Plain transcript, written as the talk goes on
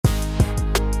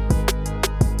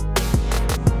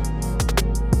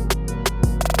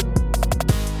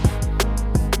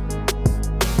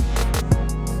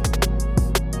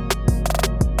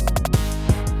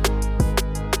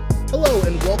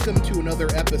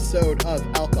episode of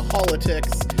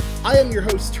Alcoholitics. I am your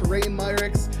host, Terrain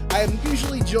Myrix. I am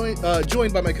usually joined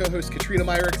by my co-host, Katrina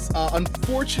Myrix.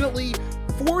 Unfortunately,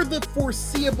 for the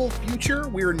foreseeable future,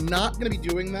 we're not going to be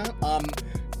doing that.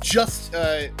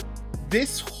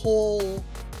 This whole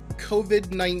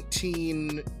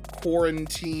COVID-19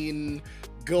 quarantine,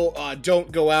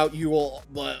 don't go out, you will,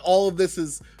 all of this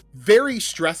is very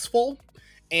stressful,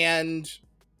 and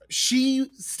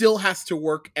she still has to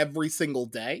work every single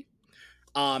day.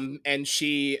 And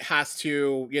she has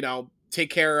to, take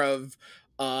care of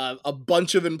a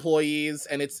bunch of employees,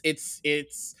 and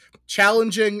it's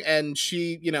challenging, and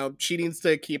she needs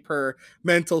to keep her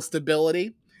mental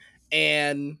stability.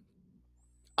 And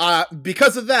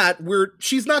because of that,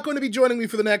 she's not going to be joining me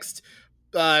for the next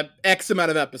X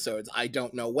amount of episodes. I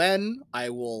don't know when. I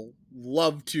will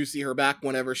love to see her back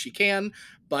whenever she can,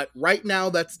 but right now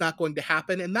that's not going to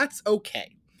happen, and that's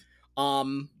okay.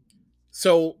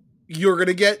 So you're going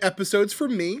to get episodes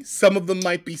from me. Some of them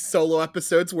might be solo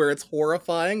episodes where it's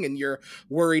horrifying and you're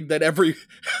worried that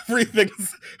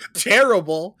everything's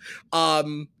terrible,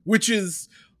 which is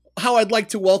how I'd like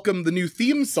to welcome the new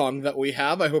theme song that we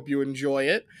have. I hope you enjoy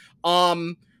it.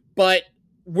 But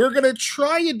we're going to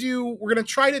try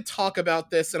to talk about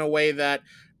this in a way that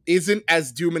isn't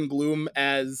as doom and gloom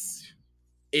as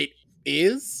it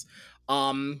is.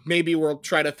 Maybe we'll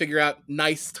try to figure out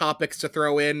nice topics to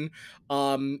throw in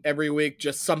every week,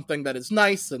 just something that is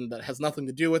nice and that has nothing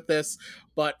to do with this.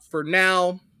 But for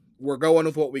now, we're going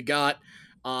with what we got.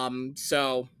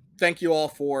 So thank you all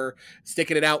for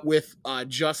sticking it out with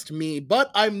just me. But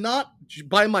I'm not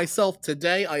by myself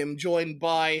today. I am joined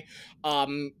by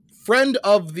friend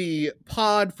of the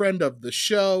pod, friend of the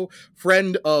show,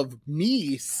 friend of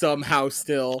me somehow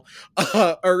still,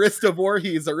 Arista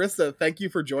Voorhees. Arista, thank you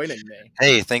for joining me.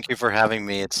 Hey, thank you for having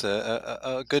me. It's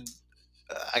a good.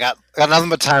 I got nothing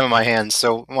but time on my hands,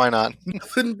 so why not?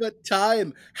 Nothing but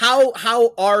time. How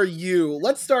are you?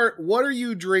 Let's start. What are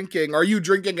you drinking? Are you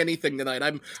drinking anything tonight?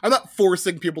 I'm not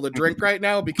forcing people to drink right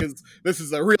now because this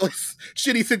is a really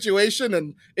shitty situation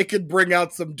and it could bring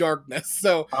out some darkness.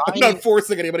 So I'm not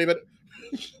forcing anybody, but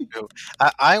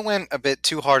I went a bit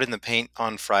too hard in the paint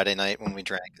on Friday night when we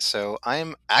drank, so I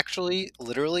am actually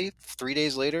literally 3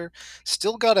 days later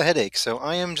still got a headache. So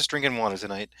I am just drinking water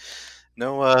tonight.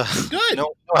 No, good.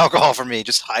 No alcohol for me.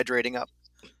 Just hydrating up.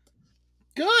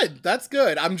 Good. That's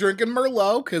good. I'm drinking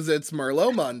Merlot because it's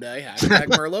Merlot Monday. Hashtag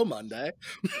Merlot Monday.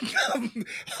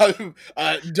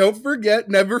 Don't forget,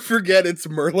 never forget, it's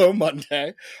Merlot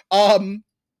Monday.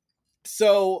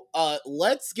 So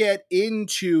let's get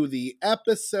into the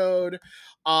episode.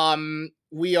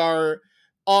 We are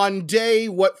on day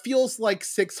what feels like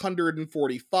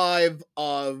 645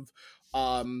 of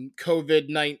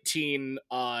COVID-19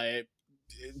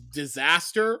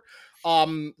 disaster.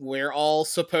 We're all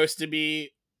supposed to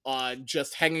be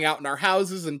just hanging out in our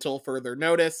houses until further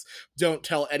notice. Don't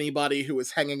tell anybody who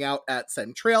is hanging out at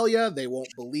Centralia. They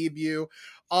won't believe you.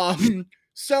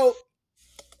 So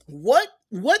what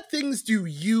things do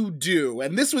you do?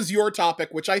 And this was your topic,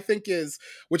 which I think is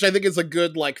a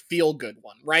good, like, feel good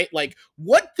one, right? Like,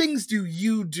 what things do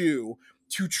you do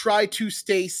to try to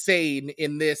stay sane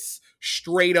in this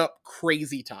straight up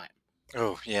crazy time?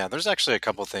 Oh, yeah, there's actually a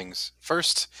couple things.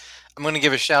 First, I'm going to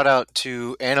give a shout out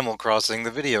to Animal Crossing,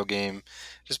 the video game,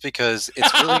 just because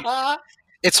it's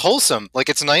wholesome. Like,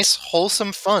 it's nice,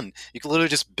 wholesome fun. You can literally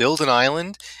just build an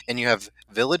island, and you have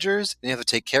villagers, and you have to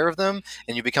take care of them,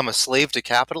 and you become a slave to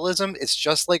capitalism. It's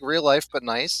just like real life, but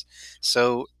nice.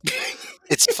 So,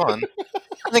 it's fun.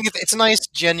 I think it's nice,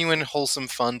 genuine, wholesome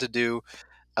fun to do.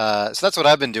 So that's what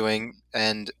I've been doing,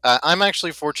 and I'm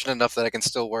actually fortunate enough that I can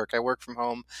still work. I work from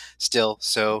home still,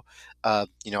 so I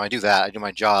do that. I do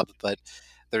my job, but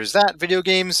there's that. Video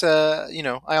games. I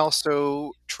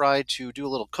also try to do a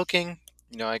little cooking.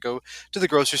 I go to the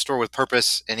grocery store with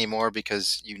purpose anymore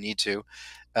because you need to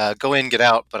go in, get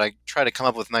out. But I try to come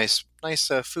up with nice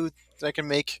food that I can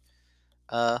make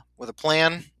with a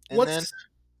plan. And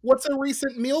What's a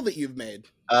recent meal that you've made?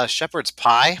 Shepherd's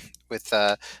pie with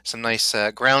some nice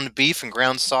ground beef and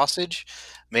ground sausage.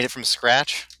 Made it from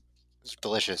scratch. It was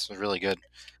delicious. It was really good.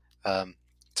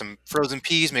 Some frozen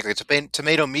peas. Make like a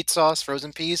tomato meat sauce,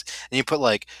 frozen peas, and you put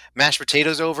like mashed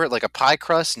potatoes over it, like a pie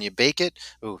crust, and you bake it.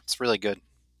 Ooh, it's really good.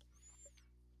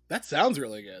 That sounds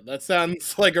really good. That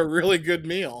sounds like a really good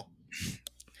meal.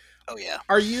 Oh yeah.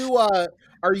 Are you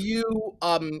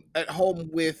at home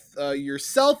with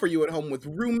yourself? Are you at home with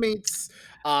roommates?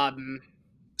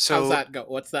 So how's that go?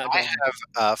 What's that? I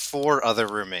have 4 other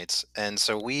roommates, and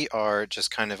so we are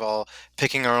just kind of all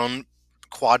picking our own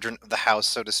quadrant of the house,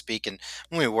 so to speak, and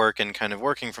when we work and kind of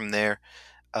working from there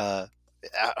at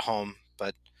home.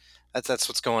 but that's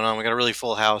what's going on. We got a really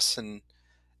full house, and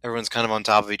everyone's kind of on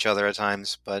top of each other at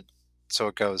times, but so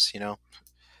it goes, you know.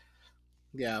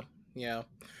 Yeah, yeah.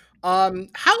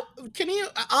 How can you?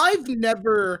 I've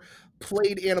never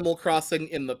played Animal Crossing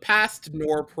in the past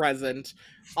nor present.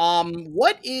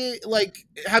 What is like?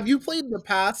 Have you played in the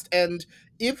past? And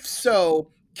if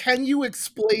so, can you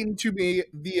explain to me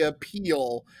the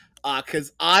appeal?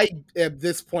 Because I at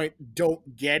this point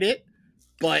don't get it,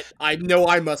 but I know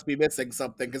I must be missing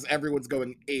something because everyone's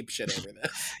going ape shit over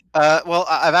this. Well,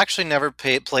 I've actually never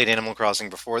played Animal Crossing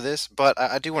before this, but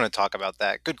I do want to talk about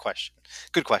that. Good question.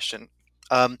 Good question.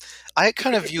 Um, I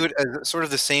kind of view it as sort of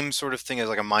the same sort of thing as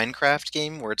like a Minecraft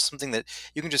game, where it's something that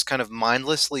you can just kind of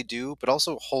mindlessly do, but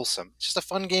also wholesome. It's just a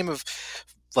fun game of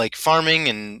like farming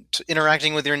and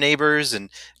interacting with your neighbors and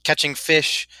catching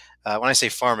fish. When I say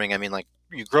farming, I mean like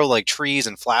you grow like trees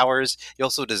and flowers. You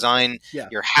also design Yeah,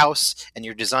 your house and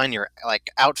you design your like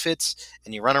outfits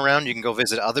and you run around. You can go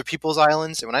visit other people's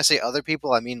islands. And when I say other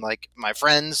people, I mean like my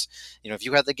friends. You know, if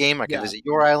you had the game, I could yeah. visit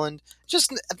your island.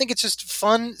 Just, I think it's just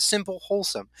fun, simple,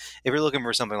 wholesome. If you're looking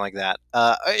for something like that,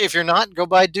 if you're not, go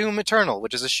buy Doom Eternal,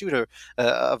 which is a shooter,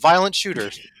 a violent shooter.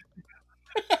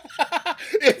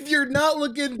 If you're not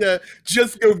looking to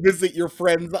just go visit your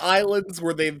friends' islands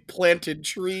where they've planted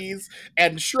trees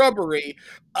and shrubbery,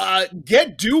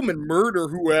 get Doom and murder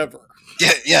whoever.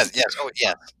 Yeah, yes, yes, oh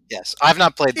yes, yes. I've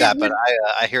not played It that, but would.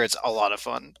 I hear it's a lot of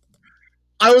fun.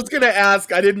 I was gonna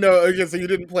ask. I didn't know. Okay, so you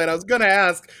didn't play it. I was gonna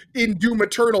ask. In Doom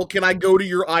Eternal, can I go to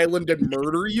your island and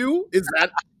murder you? Is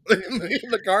that in the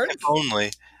If cards?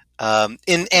 only.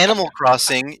 In Animal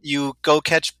Crossing, you go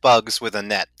catch bugs with a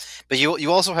net, but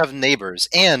you also have neighbors.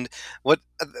 And what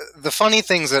the funny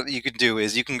things that you could do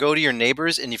is you can go to your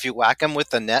neighbors, and if you whack them with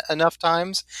the net enough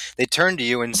times, they turn to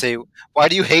you and say, "Why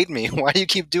do you hate me? Why do you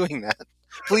keep doing that?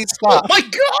 Please Oh stop." my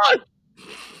god!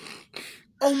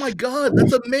 Oh my god!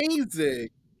 That's amazing.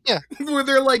 Yeah, Where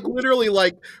they're like literally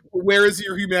like, "Where is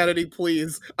your humanity?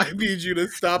 Please, I need you to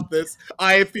stop this.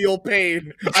 I feel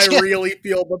pain. I yeah, really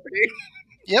feel the pain."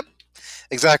 yep,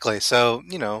 exactly. So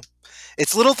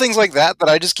it's little things like that that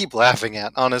I just keep laughing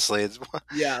at. Honestly, it's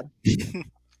Yeah. so.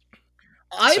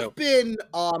 I've been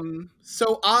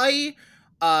so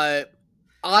uh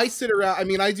I sit around. I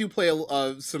mean, I do play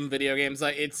some video games.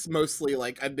 It's mostly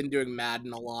like I've been doing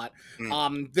Madden a lot.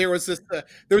 Mm. There was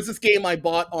this game I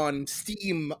bought on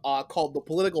Steam called The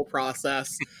Political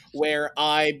Process, where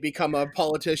I become a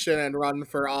politician and run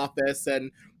for office and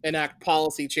enact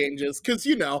policy changes. Because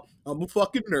I'm a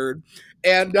fucking nerd,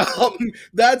 and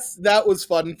that was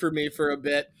fun for me for a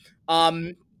bit.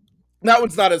 That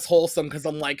one's not as wholesome because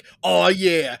I'm like, oh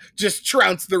yeah, just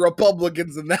trounce the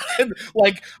Republicans and that.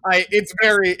 Like,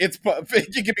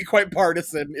 it can be quite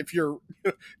partisan if you're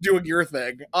doing your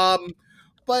thing.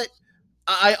 But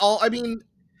I mean,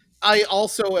 I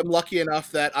also am lucky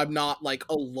enough that I'm not like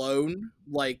alone.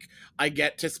 Like I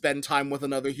get to spend time with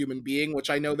another human being, which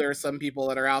I know there are some people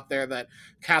that are out there that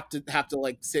have to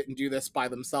like sit and do this by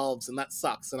themselves, and that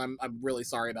sucks. And I'm really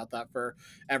sorry about that for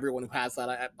everyone who has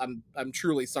that. I'm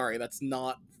truly sorry. That's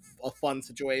not a fun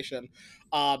situation.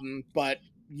 But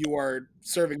you are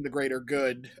serving the greater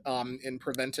good in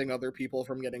preventing other people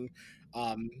from getting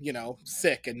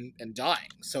sick and dying.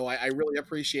 So I really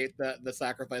appreciate the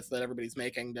sacrifice that everybody's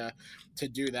making to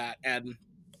do that. And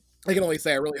I can only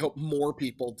say I really hope more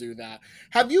people do that.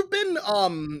 Have you been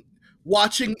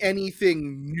watching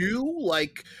anything new?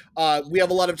 Like we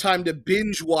have a lot of time to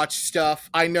binge watch stuff.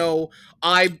 I know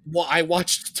I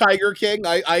watched Tiger King.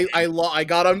 I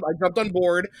got on I jumped on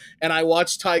board and I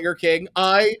watched Tiger King.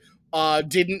 I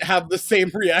didn't have the same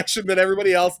reaction that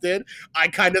everybody else did. I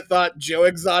kind of thought Joe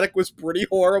Exotic was pretty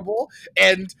horrible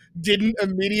and didn't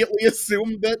immediately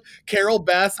assume that Carol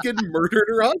Baskin murdered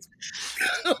her husband.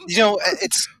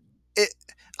 It's it.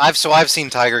 I've seen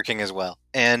Tiger King as well,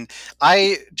 and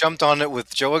I jumped on it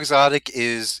with Joe Exotic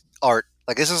is art.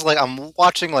 Like this is like I'm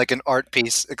watching like an art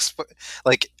piece,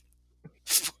 like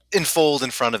unfold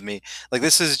in front of me. Like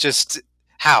this is just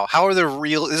how are the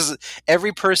real? This is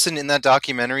every person in that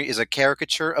documentary is a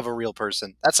caricature of a real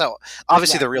person. That's how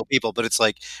obviously they're Exactly. real people, but it's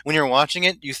like when you're watching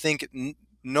it, you think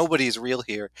nobody is real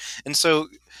here, and so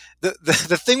the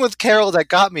thing with Carol that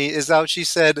got me is how she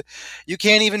said, "You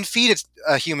can't even feed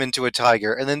a human to a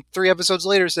tiger," and then 3 episodes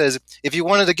later says, "If you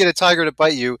wanted to get a tiger to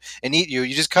bite you and eat you,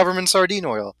 you just cover him in sardine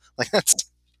oil." Like that's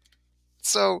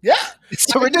so Yeah. it's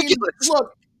so I mean, ridiculous.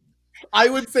 look, I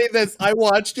would say this. I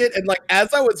watched it, and like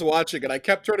as I was watching it, I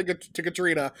kept turning to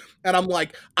Katrina, and I'm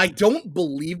like, I don't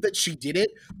believe that she did it,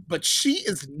 but she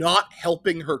is not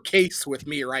helping her case with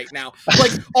me right now.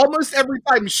 Like almost every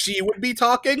time she would be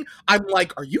talking, I'm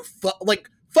like, are you like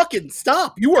fucking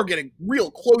stop. You are getting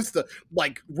real close to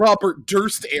like Robert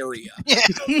Durst area. Yeah.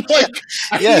 Like,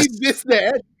 I Yes. need this to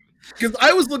end. Because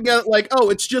I was looking at it like,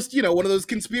 oh, it's just, one of those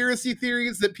conspiracy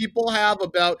theories that people have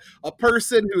about a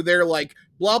person who they're like,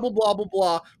 blah, blah, blah, blah,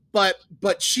 blah.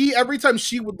 But she, every time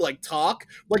she would like talk,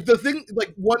 like the thing,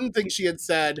 like one thing she had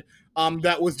said,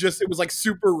 that was just, it was like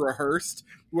super rehearsed,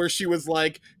 where she was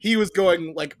like, he was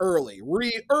going like early,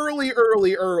 early,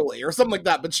 or something like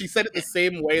that. But she said it the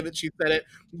same way that she said it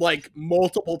like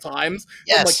multiple times.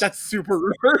 Yes. I'm like, that's super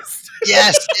rehearsed.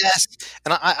 Yes, yes.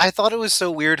 And I thought it was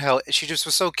so weird how she just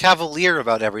was so cavalier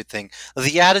about everything.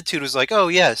 The attitude was like, oh,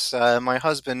 yes, my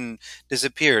husband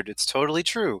disappeared. It's totally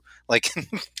true. Like,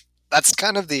 that's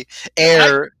kind of the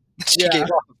air she gave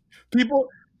off.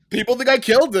 People think I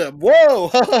killed him.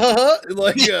 Whoa,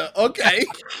 like okay.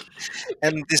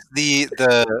 And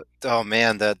oh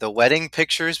man, the wedding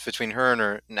pictures between her and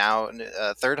her now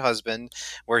third husband,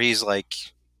 where he's like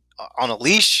on a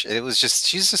leash. It was just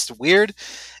she's just weird,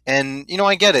 and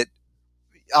I get it.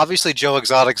 Obviously, Joe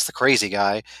Exotic's the crazy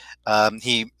guy.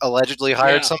 He allegedly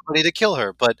hired somebody to kill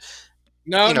her, but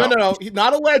no,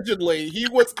 not allegedly. He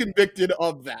was convicted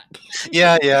of that.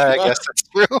 Yeah, I guess that's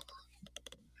true.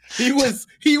 He was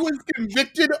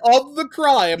convicted of the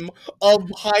crime of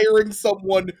hiring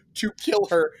someone to kill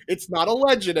her. It's not a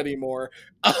legend anymore.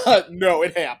 No,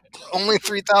 it happened. Only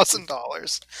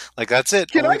 $3,000. Like that's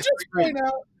it. Can I just point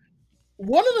out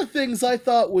one of the things I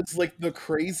thought was like the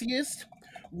craziest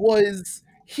was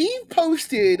he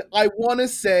posted, I want to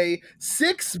say,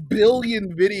 6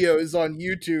 billion videos on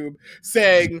YouTube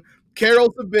saying,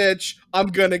 Carol's a bitch. I'm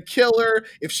gonna kill her.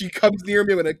 If she comes near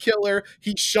me, I'm gonna kill her.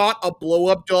 He shot a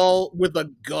blow-up doll with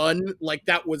a gun, like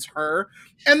that was her.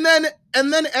 And then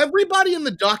everybody in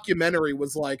the documentary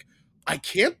was like,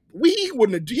 he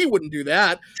wouldn't do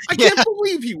that. I can't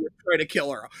believe he would try to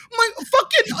kill her. I'm like,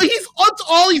 fucking, that's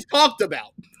all he's talked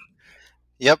about.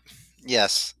 Yep.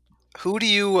 Yes. Who do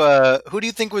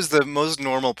you think was the most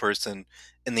normal person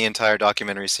in the entire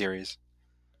documentary series?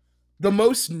 The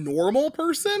most normal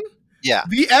person? Yeah.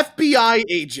 The FBI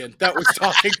agent that was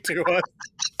talking to us.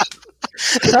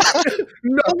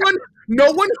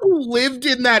 No one who lived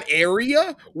in that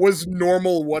area was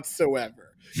normal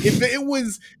whatsoever. It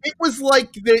was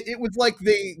like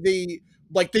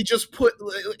they just put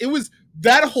it was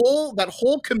that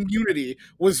whole community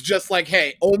was just like,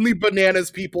 hey, only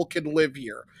bananas people can live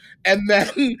here. And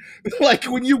then like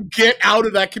when you get out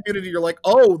of that community, you're like,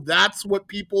 oh, that's what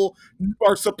people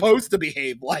are supposed to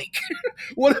behave like.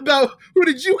 What about, who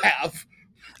did you have?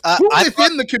 Who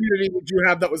within the community did you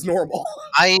have that was normal?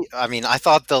 I mean, I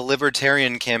thought the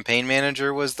Libertarian campaign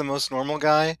manager was the most normal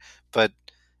guy, but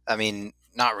I mean,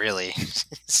 not really.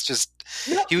 It's just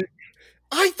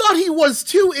I thought he was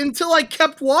too until I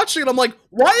kept watching it. I'm like,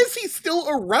 why is he still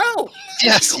around?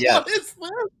 Yes, yeah. What is this?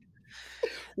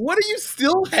 What are you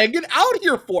still hanging out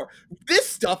here for? This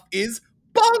stuff is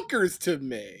bonkers to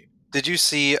me. Did you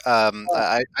see? I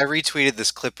retweeted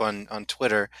this clip on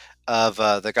Twitter of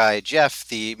the guy Jeff,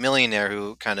 the millionaire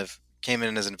who kind of came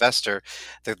in as investor.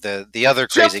 The other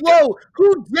crazy Jeff Lowe,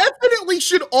 who definitely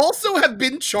should also have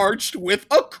been charged with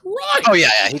a crime. Oh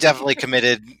yeah, he definitely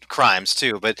committed crimes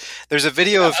too. But there's a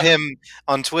video of him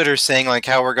on Twitter saying like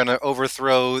how we're going to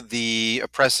overthrow the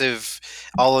oppressive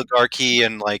oligarchy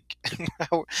and like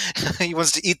how he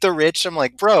wants to eat the rich. I'm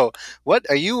like, bro, what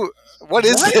are you? What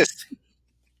is this?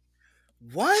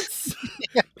 What?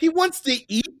 He wants to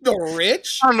eat the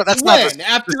rich? I don't know. That's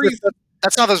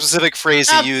not the specific phrase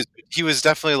he used. He was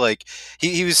definitely like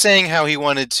he was saying how he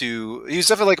wanted to. He was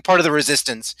definitely like a part of the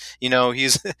resistance. He's no,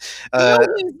 he's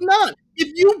not.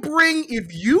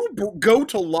 If you go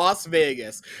to Las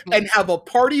Vegas and have a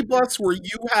party bus where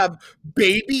you have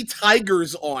baby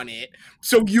tigers on it,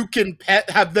 so you can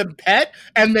have them pet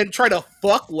and then try to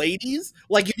fuck ladies,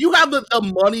 like if you have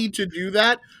the money to do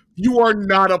that, you are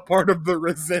not a part of the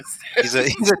resistance. He's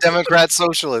a Democrat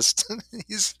socialist.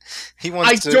 He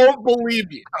wants to. I don't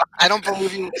believe you. I don't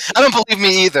believe you. I don't believe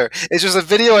me either. It's just a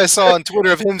video I saw on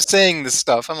Twitter of him saying this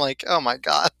stuff. I'm like, oh my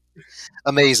god,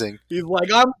 amazing. He's like,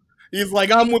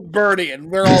 I'm with Bernie, and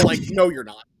we're all like, no, you're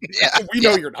not. Yeah, we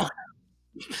know you're not.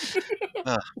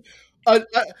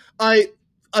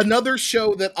 Another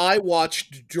show that I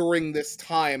watched during this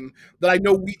time that I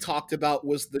know we talked about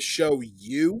was the show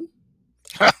You.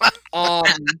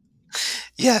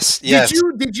 Yes.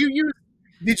 Did you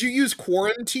use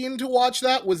quarantine to watch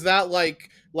that? Was that like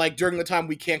during the time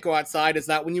we can't go outside? Is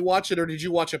that when you watch it, or did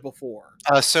you watch it before?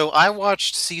 So I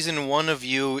watched season 1 of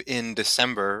You in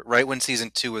December, right when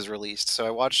season 2 was released. So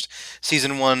I watched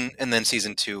season 1 and then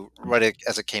season 2 right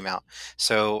as it came out.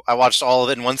 So I watched all of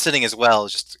it in one sitting as well,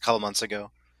 just a couple months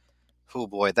ago. Oh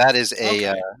boy, that is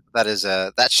Okay.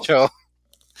 that show.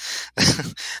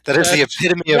 That is the That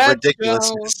epitome of that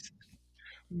show ridiculousness.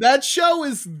 that show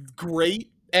is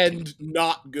great and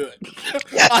not good.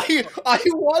 I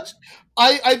watched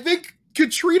I think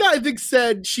Katrina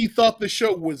said she thought the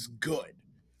show was good.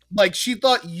 Like she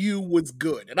thought You was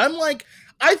good. And I'm like,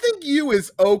 I think You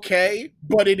is okay,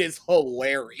 but it is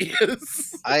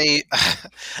hilarious. I,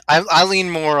 I lean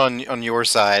more on your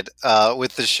side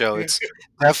with the show. It's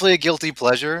definitely a guilty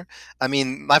pleasure. I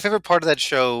mean, my favorite part of that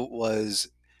show was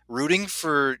rooting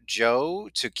for Joe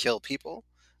to kill people.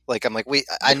 Like, I'm like, wait,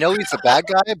 I know he's the bad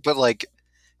guy, but like,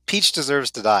 Peach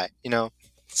deserves to die, you know?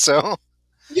 So,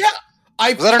 Yeah.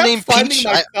 I was that her kept name, finding Peach?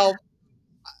 myself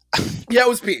Yeah, it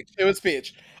was Peach. It was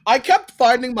Peach. I kept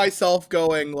finding myself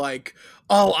going like,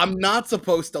 "Oh, I'm not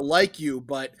supposed to like you,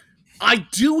 but I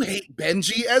do hate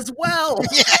Benji as well."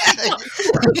 Yeah.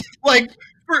 Like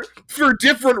for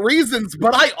different reasons,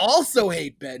 but I also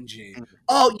hate Benji.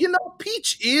 Oh,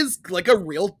 Peach is like a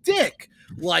real dick.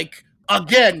 Like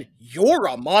again, you're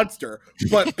a monster,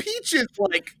 but Peach is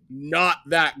like not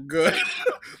that good.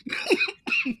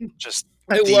 Just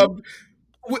I the loved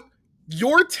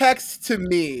your text to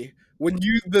me when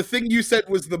the thing you said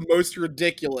was the most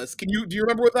ridiculous. Do you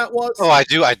remember what that Oh, was? I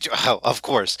do. I do. Oh, of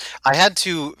course. I had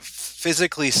to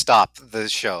physically stop the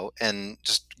show and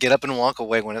just get up and walk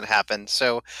away when it happened.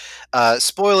 So,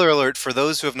 spoiler alert for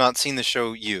those who have not seen the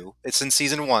show. It's in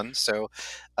season 1, so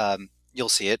you'll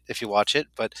see it if you watch it.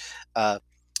 But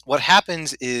what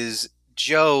happens is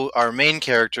Joe, our main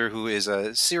character, who is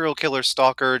a serial killer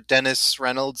stalker, Dennis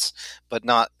Reynolds, but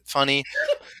not funny.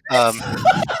 Um,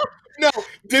 No,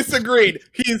 disagreed.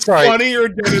 He's sorry, funnier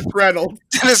than Dennis Reynolds.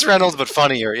 Dennis Reynolds, but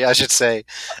funnier. Yeah, I should say.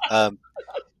 Um,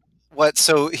 what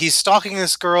so he's stalking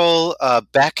this girl,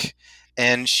 Beck,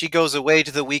 and she goes away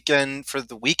to the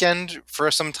weekend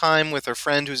for some time with her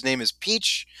friend whose name is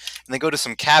Peach, and they go to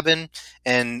some cabin,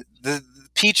 and the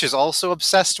Peach is also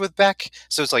obsessed with Beck,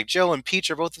 so it's like Joe and Peach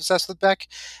are both obsessed with Beck,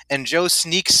 and Joe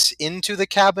sneaks into the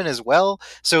cabin as well.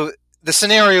 So the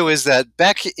scenario is that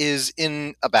Beck is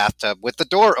in a bathtub with the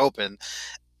door open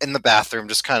in the bathroom,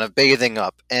 just kind of bathing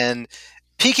up, and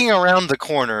peeking around the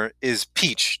corner is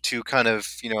Peach to kind of,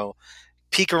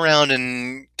 peek around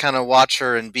and kind of watch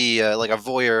her and be like a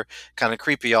voyeur, kind of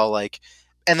creepy, all like.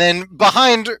 And then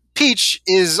behind Peach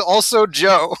is also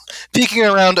Joe, peeking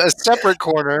around a separate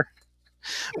corner,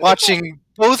 watching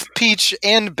both Peach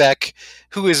and Beck,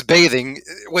 who is bathing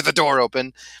with the door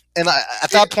open. And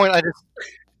at that point, I just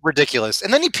ridiculous.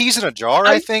 And then he pees in a jar,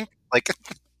 I I think. Like,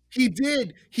 He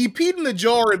did. He peed in the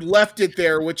jar and left it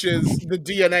there, which is the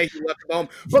DNA he left at home.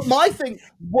 But my thing,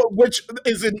 which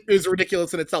is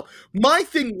ridiculous in itself. My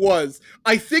thing was,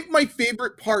 I think my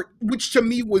favorite part, which to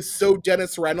me was so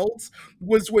Dennis Reynolds,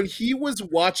 was when he was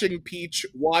watching Peach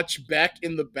watch Beck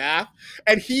in the bath,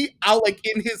 and he out like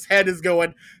in his head is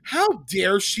going, "How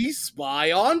dare she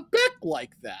spy on Beck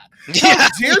like that? How yeah,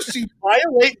 dare she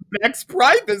violate Beck's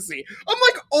privacy?" I'm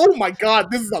like, "Oh my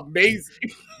god, this is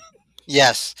amazing."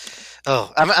 yes.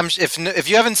 Oh, if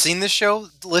you haven't seen this show,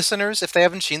 listeners, if they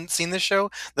haven't seen this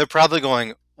show, they're probably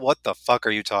going, "What the fuck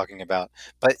are you talking about?"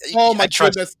 But Oh I my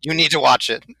trust goodness. you need to watch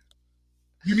it.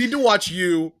 You need to watch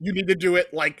You. You need to do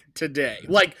it like today.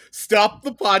 Like, stop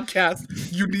the podcast.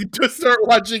 You need to start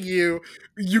watching You.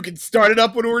 You can start it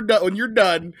up when when you're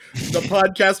done. The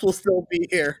podcast will still be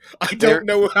here. I There, don't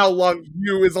know how long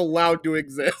You is allowed to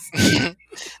exist.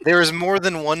 there is more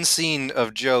than one scene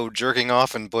of Joe jerking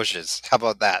off in bushes. How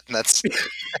about that? That's He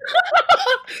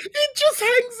just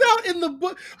hangs out in the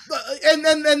book, and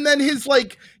then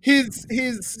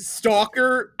his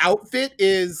stalker outfit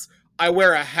is I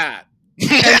wear a hat,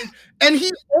 yeah. and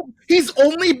he's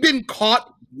only been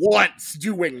caught once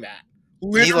doing that,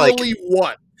 He like literally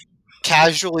once.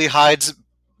 casually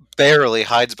barely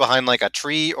hides behind like a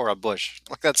tree or a bush.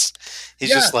 Like that's he's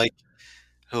just Yes, like,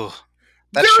 oh,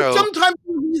 that there are show.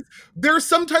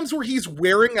 sometimes where he's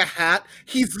wearing a hat.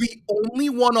 He's the only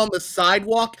one on the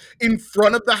sidewalk in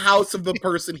front of the house of the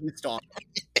person he's stalking.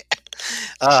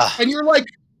 Uh, And you're like,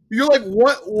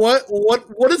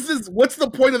 what is this? What's the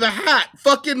point of the hat?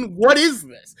 Fucking, what is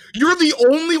this? You're the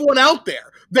only one out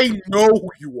there. They know who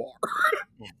you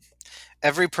are.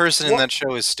 every person in What? that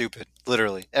show is stupid.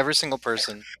 Literally, every single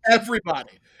person.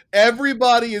 Everybody.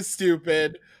 Everybody is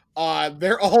stupid.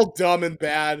 They're all dumb and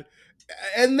bad.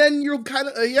 And then you're kind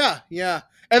of, yeah.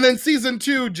 And then season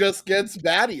 2 just gets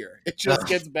battier. It just Ugh,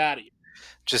 gets battier.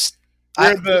 just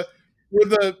I Where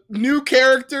the new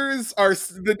characters are,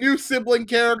 the new sibling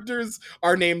characters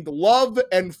are named Love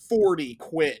and 40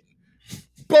 Quinn.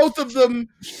 Both of them,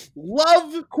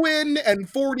 Love Quinn and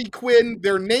 40 Quinn,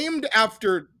 they're named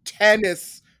after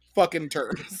tennis fucking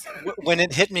terms. When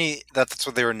it hit me that that's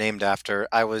what they were named after,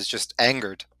 I was just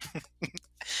angered.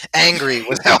 Angry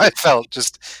was how I felt.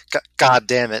 Just God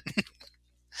damn it.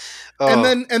 Oh,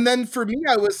 And then for me,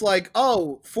 I was like,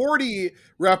 oh, 40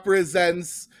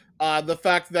 represents the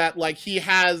fact that like he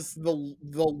has the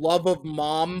love of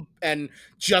mom and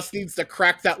just needs to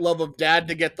crack that love of dad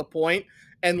to get the point,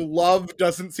 and love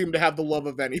doesn't seem to have the love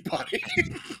of anybody.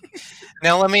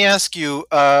 now let me ask you: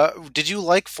 did you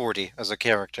like 40 as a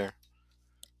character?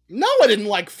 No, I didn't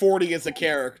like 40 as a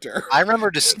character. I remember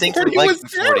distinctly 40 was liking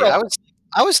 40. terrible.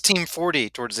 I was Team 40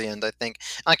 towards the end. I think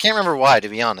I can't remember why, to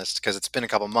be honest, because it's been a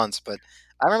couple months. But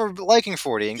I remember liking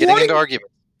 40 and getting 40, into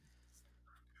arguments.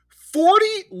 40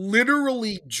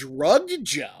 literally drugged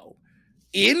Joe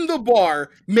in the bar,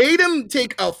 made him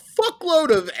take a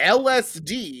fuckload of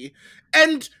LSD,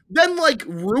 and then like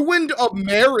ruined a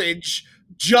marriage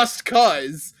just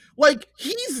cuz. Like,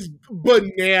 he's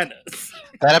bananas.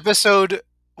 That episode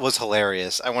was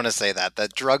hilarious. I want to say that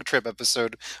that drug trip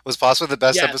episode was possibly the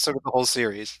best Yes, episode of the whole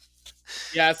series.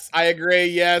 yes, I agree.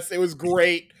 Yes, it was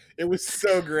great. It was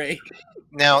so great.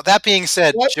 Now, that being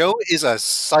said, What? Joe is a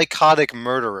psychotic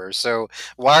murderer. So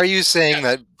why are you saying Yes.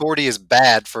 that 40 is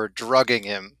bad for drugging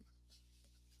him?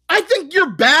 I think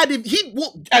you're bad if he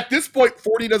well at this point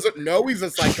 40 doesn't know he's a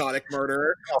psychotic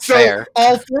murderer. Oh, So fair.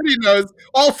 all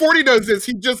 40 knows is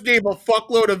he just gave a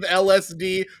fuckload of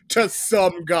LSD to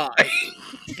some guy.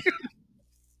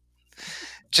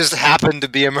 Just happened to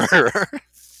be a murderer.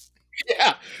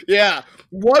 Yeah, yeah.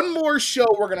 One more show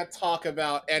we're gonna talk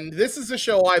about, and this is a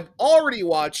show I've already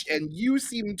watched, and you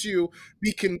seem to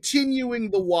be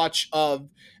continuing the watch of.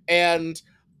 And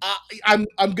I'm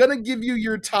gonna give you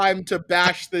your time to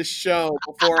bash this show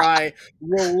before I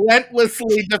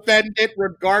relentlessly defend it,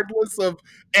 regardless of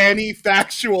any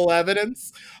factual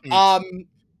evidence. Mm. Um,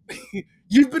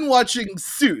 you've been watching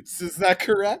Suits, is that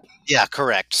correct? Yeah,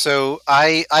 correct. So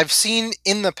I've seen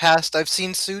in the past I've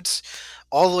seen Suits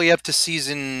all the way up to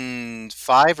season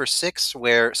 5 or 6.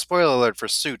 Where spoiler alert for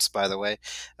Suits, by the way,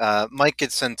 Mike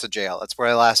gets sent to jail. That's where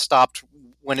I last stopped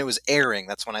when it was airing.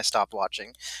 That's when I stopped watching.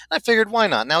 And I figured, why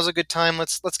not? Now's a good time.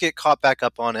 Let's get caught back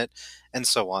up on it, and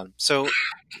so on. So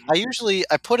I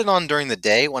put it on during the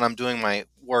day when I'm doing my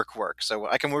work, so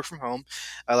I can work from home,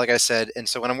 like I said. And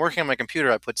so when I'm working on my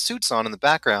computer, I put Suits on in the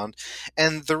background.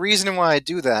 And the reason why I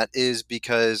do that is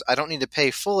because I don't need to pay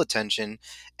full attention,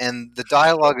 and the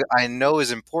dialogue I know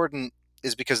is important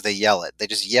is because they yell it. They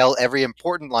just yell every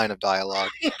important line of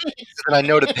dialogue, and I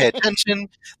know to pay attention.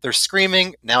 They're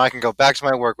screaming. Now I can go back to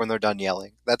my work when they're done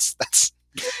yelling. That's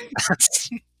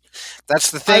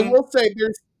that's the I thing. will say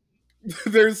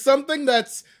there's something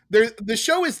that's there. The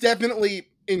show is definitely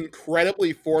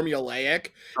incredibly formulaic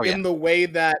Oh yeah. in the way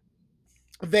that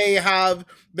they have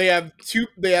they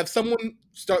have someone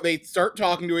start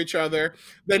talking to each other,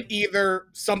 then either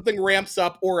something ramps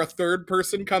up or a third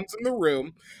person comes in the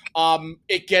room.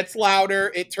 It gets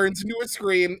louder, it turns into a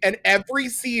scream, and every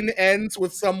scene ends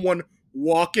with someone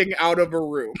walking out of a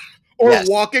room or Yes.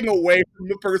 walking away from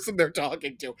the person they're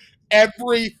talking to.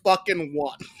 Every fucking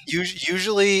one.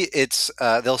 Usually, it's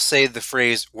they'll say the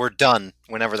phrase "we're done"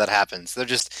 whenever that happens. They'll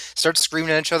just start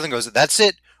screaming at each other and goes, "That's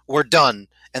it, we're done,"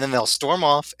 and then they'll storm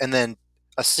off. And then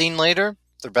a scene later,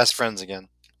 they're best friends again.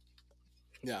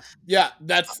 Yeah. Yeah,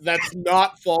 that's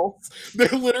not false. They're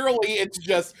literally it's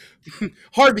just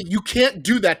Harvey, you can't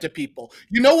do that to people.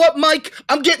 You know what, Mike?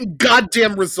 I'm getting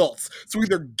goddamn results. So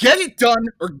either get it done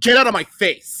or get out of my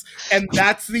face. And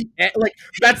that's the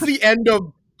end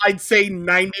of I'd say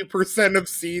 90% of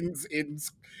scenes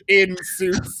in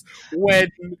Suits when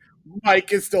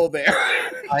Mike is still there.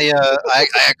 I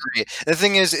agree. The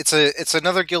thing is, it's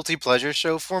another guilty pleasure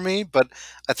show for me. But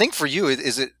I think for you,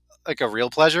 is it like a real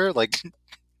pleasure? Like,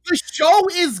 The show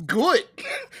is good.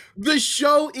 The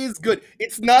show is good.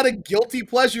 It's not a guilty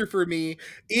pleasure for me.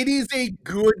 It is a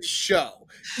good show.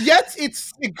 Yes,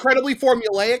 it's incredibly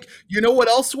formulaic. You know what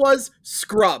else was?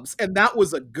 Scrubs. And that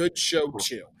was a good show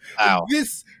too. wow,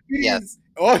 This yes, is,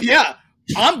 oh yeah,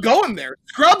 I'm going there.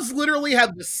 Scrubs literally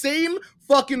have the same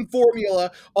fucking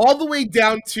formula all the way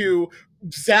down to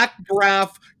Zach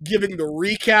Braff giving the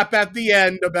recap at the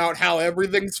end about how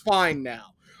everything's fine now.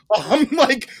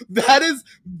 Like that is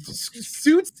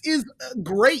Suits is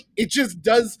great. It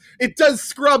does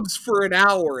Scrubs for an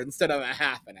hour instead of a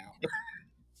half an hour.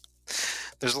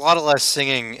 there's a lot of less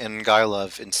singing and guy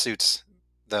love in Suits,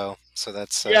 though. So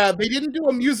that's Yeah, they didn't do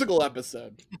a musical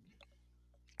episode.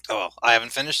 oh, well, I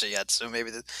haven't finished it yet, so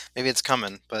maybe it's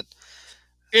coming. But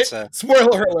It's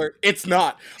Spoiler alert, it's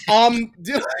not. I'm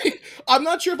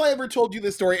not sure if I ever told you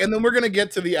this story, and then we're gonna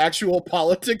get to the actual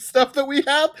politics stuff that we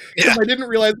have because yeah. I didn't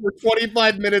realize we're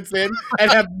 25 minutes in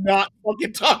and have not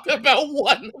fucking talked about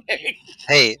one thing.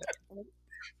 Hey,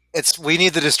 we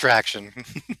need the distraction.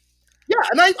 Yeah,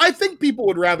 and I think people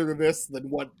would rather this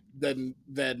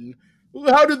than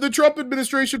how did the Trump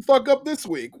administration fuck up this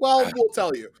week? Well, we'll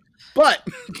tell you. But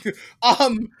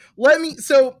let me.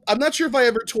 So I'm not sure if I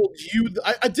ever told you. Did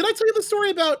I tell you the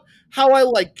story about how I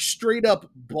like straight up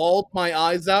bawled my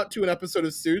eyes out to an episode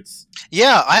of Suits?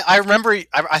 Yeah, I remember.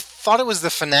 I thought it was the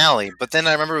finale, but then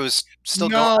I remember it was still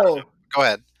going. No, Go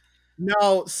ahead.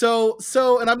 no.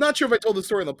 And I'm not sure if I told the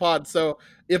story in the pod. So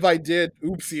if I did,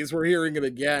 oopsies, we're hearing it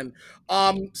again.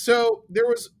 So there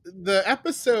was the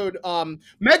episode.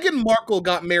 Meghan Markle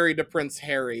got married to Prince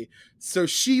Harry, so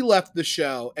she left the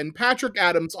show, and Patrick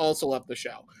Adams also left the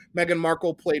show. Meghan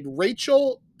Markle played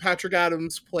Rachel. Patrick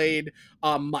Adams played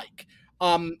Mike.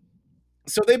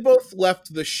 So they both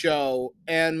left the show,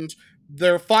 and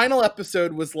their final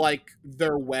episode was like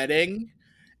their wedding,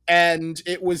 and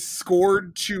it was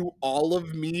scored to All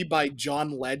of Me by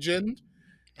John Legend.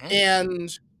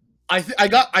 And I think I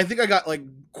got like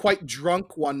quite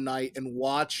drunk one night and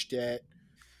watched it,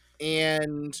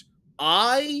 and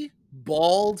I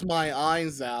bawled my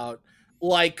eyes out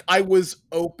like I was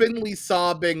openly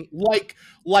sobbing, like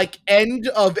end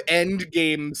of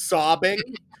Endgame sobbing,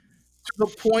 to the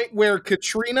point where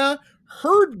Katrina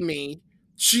heard me.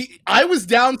 I was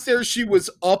downstairs, she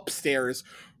was upstairs,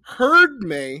 heard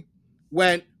me,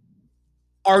 went,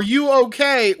 "Are you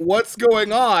okay? What's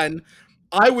going on?"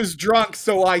 I was drunk,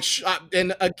 so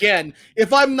and again,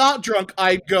 if I'm not drunk,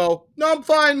 I go, "No, I'm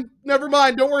fine. Never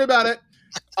mind. Don't worry about it."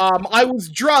 I was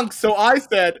drunk, so I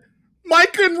said,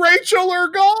 "Mike and Rachel are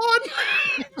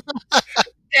gone."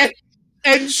 and,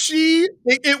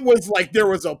 it was like there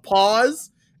was a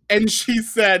pause, and she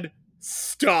said,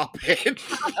 "Stop it."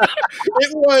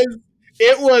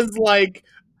 It was like,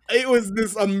 it was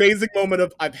this amazing moment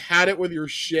of, I've had it with your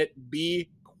shit. Be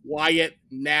quiet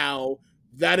now.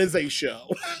 That is a show.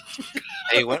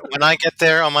 Hey, when I get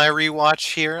there on my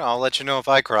rewatch here, I'll let you know if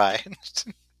I cry.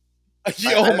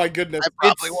 Oh my goodness. I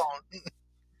probably won't.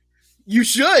 You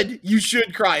should. You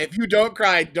should cry. If you don't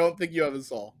cry, I don't think you have a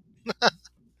soul.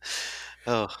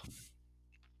 Oh.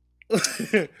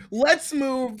 let's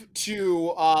move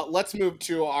to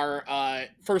our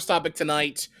first topic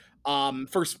tonight.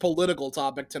 First political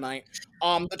topic tonight.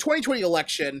 The 2020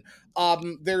 election.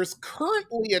 There's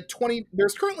currently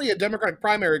a Democratic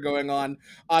primary going on.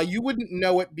 You wouldn't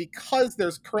know it because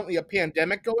there's currently a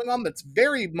pandemic going on that's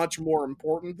very much more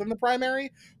important than the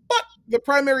primary, but the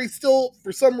primary still,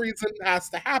 for some reason, has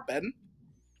to happen.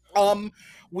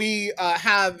 We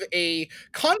have a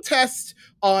contest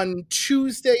on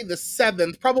Tuesday the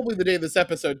 7th, probably the day this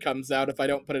episode comes out if I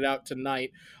don't put it out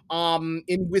tonight,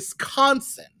 in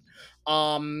Wisconsin.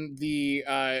 The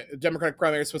Democratic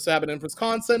primary is supposed to happen in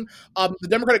Wisconsin. The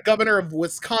Democratic governor of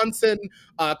Wisconsin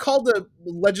called a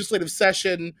legislative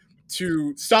session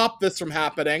to stop this from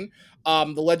happening.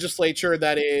 The legislature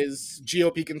that is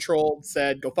GOP controlled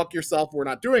said, "Go fuck yourself. We're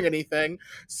not doing anything."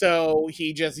 So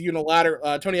he just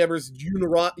Tony Evers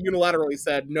unilaterally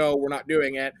said, "No, we're not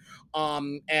doing it."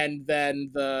 And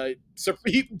then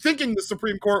thinking the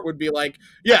Supreme Court would be like,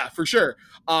 "Yeah, for sure."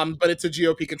 But it's a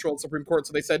GOP controlled Supreme Court,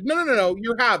 so they said, "No, no, no, no,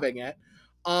 you're having it."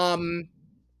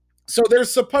 So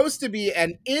there's supposed to be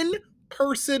an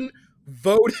in-person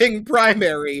voting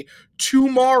primary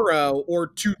tomorrow or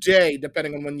today,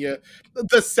 depending on when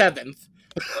the 7th.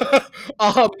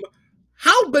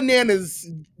 How bananas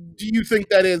do you think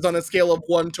that is on a scale of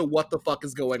 1 to what the fuck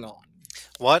is going on?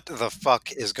 What the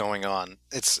fuck is going on?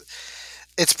 It's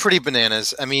pretty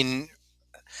bananas. I mean,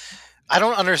 I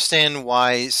don't understand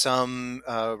why some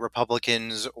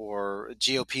Republicans or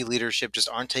GOP leadership just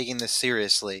aren't taking this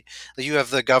seriously. Like, you have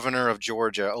the governor of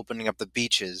Georgia opening up the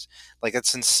beaches. Like,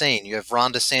 that's insane. You have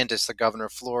Ron DeSantis, the governor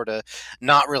of Florida,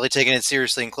 not really taking it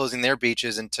seriously and closing their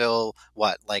beaches until,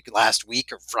 what, like last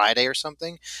week or Friday or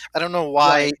something? I don't know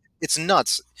why. Right. It's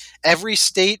nuts. Every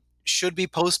state should be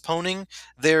postponing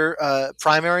their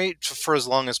primary for as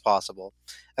long as possible.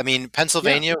 I mean,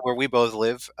 Pennsylvania, where we both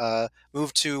live,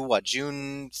 moved to what,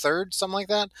 June 3rd, something like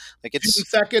that. Like, June it's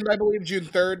 2nd, I believe, June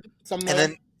 3rd,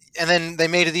 somewhere. and then they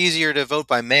made it easier to vote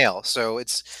by mail. So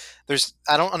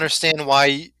I don't understand why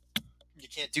you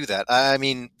can't do that. I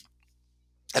mean,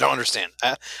 I don't understand.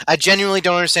 I genuinely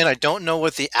don't understand. I don't know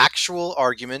what the actual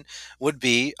argument would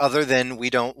be other than we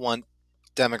don't want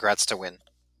Democrats to win.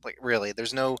 Like, really,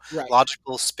 there's no Right.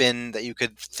 logical spin that you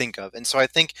could think of. And so I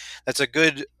think that's a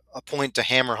good point to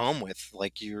hammer home with.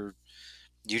 Like,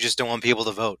 You just don't want people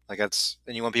to vote. Like and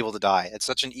you want people to die. It's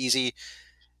such an easy.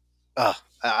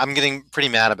 I'm getting pretty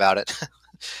mad about it.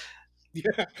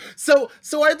 Yeah. So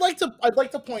I'd like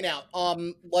to point out,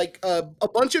 like a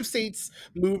bunch of states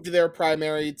moved their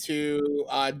primary to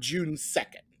June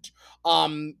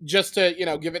 2nd, just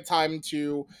to give it time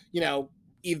to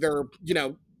either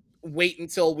wait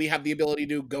until we have the ability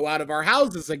to go out of our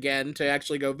houses again to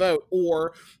actually go vote,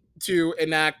 or to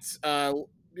enact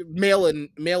mail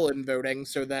in voting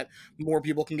so that more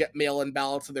people can get mail in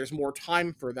ballots, so there's more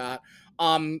time for that.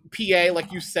 PA,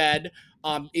 like you said,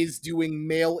 is doing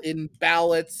mail in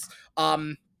ballots.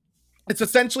 It's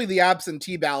essentially the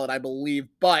absentee ballot, I believe,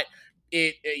 but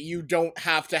you don't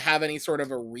have to have any sort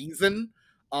of a reason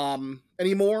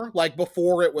anymore. Like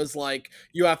before, it was like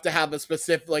you have to have a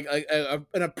specific, like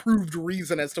an approved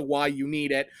reason as to why you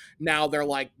need it. Now they're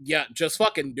like, yeah, just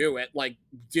fucking do it. Like,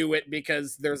 do it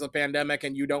because there's a pandemic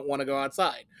and you don't want to go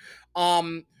outside.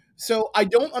 So I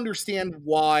don't understand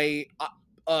why,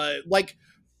 like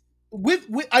with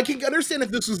I can understand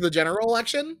if this was the general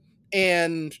election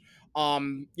and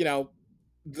the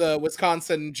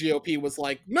Wisconsin GOP was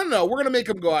like, no, no, no, we're gonna make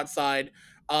them go outside.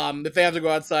 If they have to go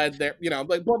outside, they're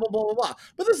like blah blah blah blah blah.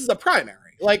 But this is a primary.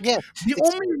 Like Yeah, the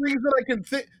it's only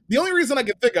reason I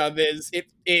can think of is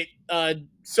it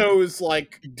sows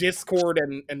like discord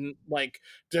and like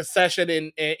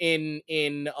dissension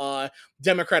in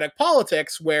Democratic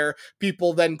politics, where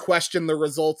people then question the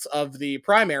results of the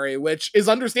primary, which is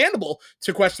understandable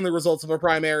to question the results of a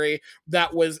primary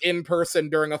that was in person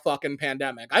during a fucking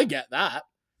pandemic. I get that.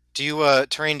 Do you,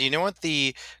 Terrain, do you know what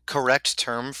the correct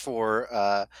term for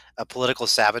a political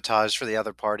sabotage for the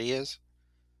other party is?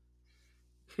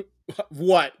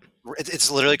 What? It's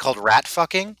literally called rat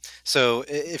fucking. So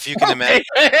if you can Okay, imagine,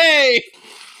 hey.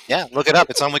 yeah, look it up.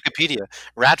 It's on Wikipedia.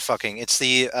 Rat fucking. It's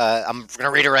the I'm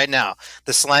gonna read it right now.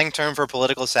 The slang term for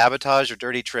political sabotage or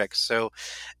dirty tricks. So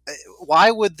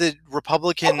why would the Oh, that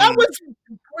Republican?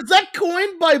 was that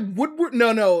coined by Woodward?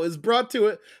 No, no, it was brought to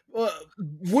it.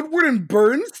 Woodward and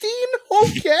Bernstein.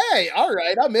 Okay, all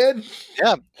right, I'm in.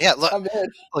 Yeah, yeah. Look, I'm in.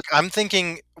 look. I'm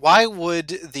thinking, why would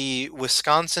the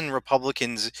Wisconsin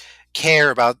Republicans care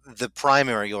about the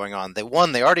primary going on? They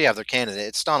won. They already have their candidate.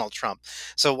 It's Donald Trump.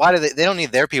 So why do they? They don't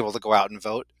need their people to go out and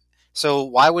vote. So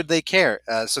why would they care?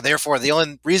 So therefore, the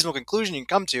only reasonable conclusion you can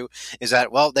come to is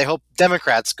that, well, they hope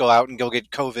Democrats go out and go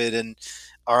get COVID and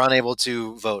are unable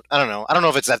to vote. I don't know. I don't know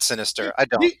if it's that sinister. I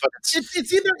don't. But It's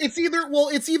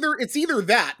either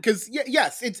that, because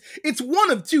yes, it's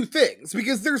one of two things,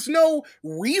 because there's no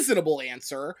reasonable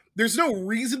answer. There's no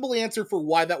reasonable answer for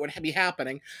why that would be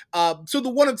happening. So the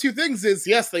one of two things is,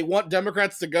 yes, they want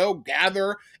Democrats to go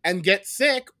gather and get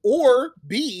sick, or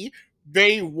B,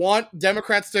 they want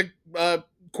Democrats to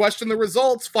question the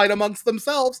results, fight amongst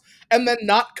themselves, and then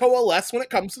not coalesce when it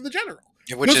comes to the general.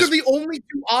 which Those are is the only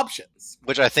two options.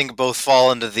 which I think both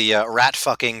fall into the rat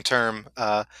fucking term,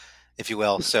 if you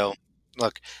will. So,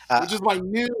 look, uh, Which is my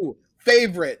new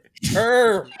favorite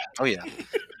term. oh yeah,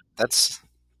 that's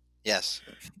yes.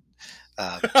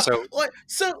 So,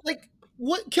 Like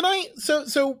what can I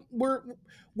so we're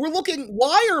looking,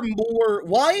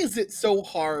 why is it so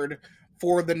hard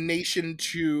for the nation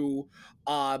to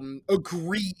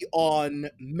agree on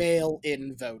mail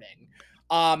in voting?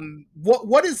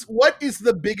 What is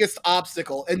the biggest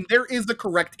obstacle? And there is a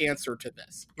correct answer to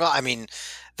this. well, I mean,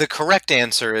 the correct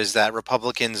answer is that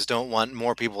Republicans don't want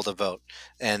more people to vote,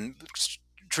 and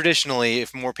traditionally,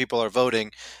 if more people are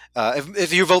voting,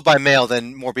 if you vote by mail,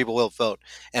 then more people will vote,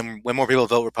 and when more people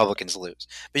vote, Republicans lose.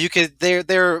 But you could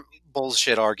their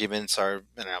bullshit arguments are,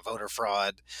 voter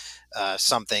fraud,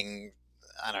 something,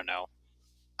 I don't know.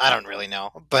 I don't really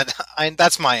know, but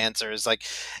that's my answer. Is like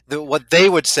what they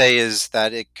would say is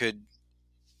that it could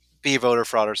be voter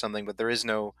fraud or something, but there is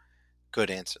no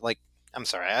good answer. Like, I'm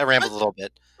sorry, I rambled a little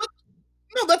bit.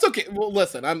 No, that's okay. Well,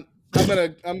 listen, I'm a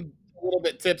little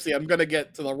bit tipsy. I'm gonna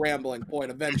get to the rambling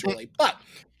point eventually. But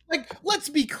like, let's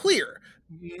be clear.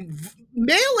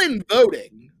 Mail-in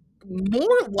voting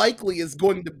more likely is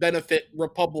going to benefit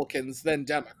Republicans than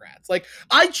Democrats. Like,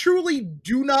 I truly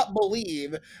do not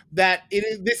believe that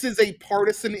this is a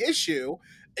partisan issue,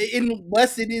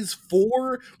 unless it is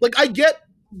for, like, I get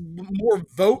more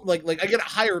vote, like I get a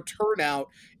higher turnout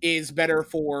is better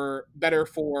for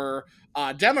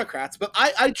Democrats. But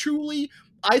I truly,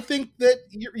 I think that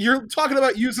you're talking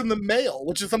about using the mail,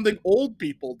 which is something old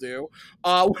people do,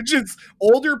 which is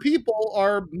older people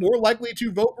are more likely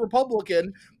to vote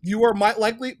Republican. You're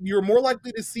more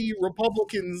likely to see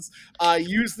Republicans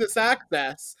use this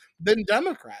access than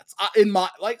Democrats. In my,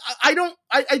 I don't,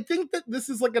 I think that this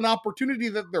is like an opportunity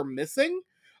that they're missing.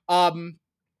 Um,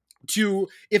 to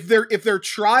if they're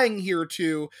trying here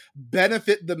to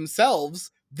benefit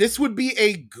themselves, this would be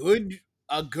a good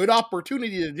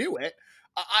opportunity to do it.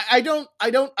 I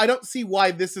don't see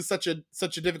why this is such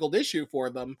a difficult issue for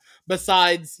them.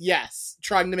 Besides, yes,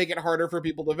 trying to make it harder for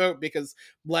people to vote because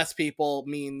less people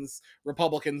means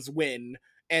Republicans win,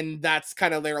 and that's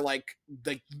kind of their like,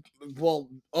 well,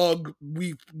 ugh,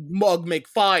 we mug make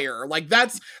fire. Like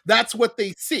that's what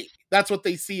they see. That's what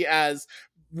they see as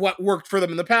what worked for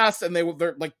them in the past, and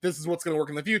they're like, this is what's going to work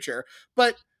in the future.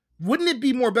 But wouldn't it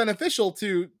be more beneficial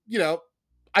to,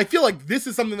 I feel like this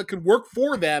is something that could work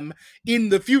for them in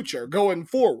the future going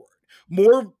forward.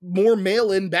 More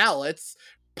mail-in ballots,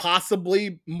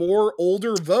 possibly more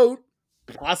older vote,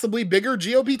 possibly bigger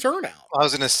GOP turnout. I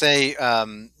was going to say,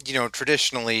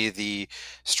 traditionally the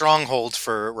strongholds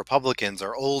for Republicans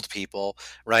are old people,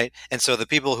 right? And so the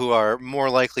people who are more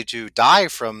likely to die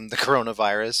from the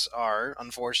coronavirus are,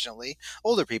 unfortunately,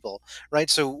 older people, right?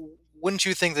 So wouldn't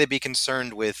you think they'd be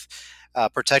concerned with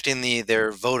protecting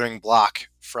their voting bloc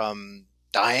from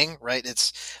dying, right?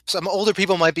 It's some older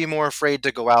people might be more afraid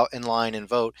to go out in line and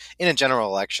vote in a general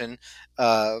election.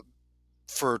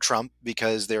 For Trump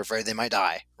because they're afraid they might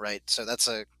die, right? So that's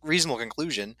a reasonable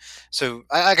conclusion. So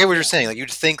I get what you're Yeah. saying. Like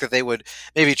you'd think that they would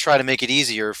maybe try to make it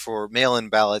easier for mail-in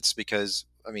ballots because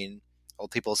I mean,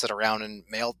 old people sit around and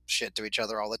mail shit to each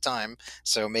other all the time.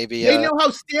 So maybe, They know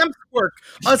how stamps work.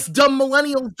 Us dumb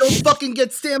millennials don't fucking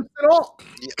get stamps at all.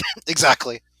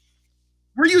 exactly.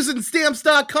 We're using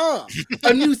stamps.com,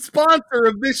 a new sponsor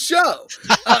of this show.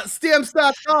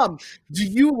 Stamps.com. Do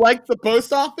you like the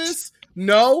post office?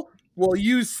 No? Well,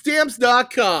 use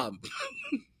stamps.com.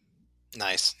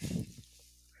 Nice.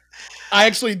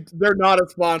 They're not a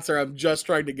sponsor. I'm just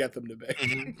trying to get them to be.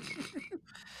 Mhm.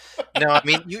 No, I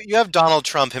mean you have Donald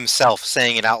Trump himself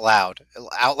saying it out loud.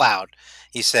 Out loud,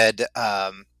 he said, if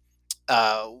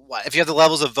you have the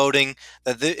levels of voting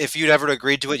if you'd ever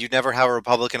agreed to it, you'd never have a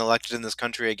Republican elected in this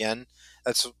country again.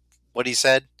 That's what he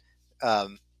said.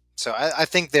 Um, so I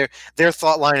think their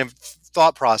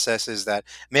thought process is that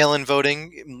mail-in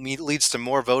voting leads to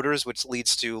more voters, which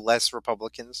leads to less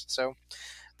Republicans. So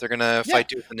they're gonna Yeah. fight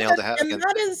tooth and nail to And against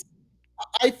that it. is,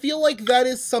 I feel like that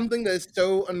is something that is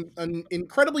so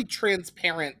incredibly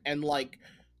transparent and like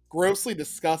grossly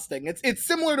disgusting. It's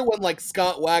similar to when like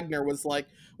Scott Wagner was like,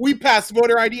 "We passed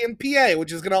voter ID in PA,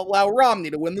 which is going to allow Romney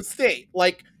to win the state."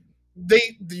 Like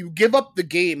you give up the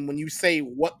game when you say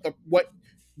what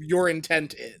your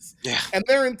intent is, Yeah, and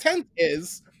their intent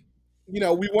is, we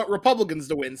want Republicans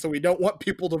to win, so we don't want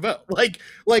people to vote. Like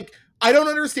I don't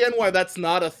understand why that's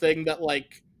not a thing that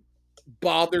like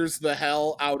bothers the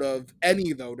hell out of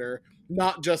any voter,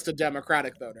 not just a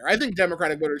Democratic voter. I think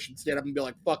Democratic voters should stand up and be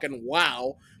like, fucking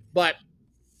wow. But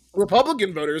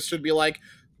Republican voters should be like,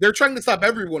 they're trying to stop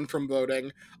everyone from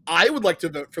voting. I would like to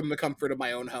vote from the comfort of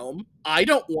my own home. I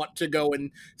don't want to go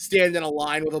and stand in a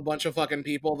line with a bunch of fucking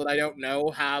people that I don't know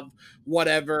have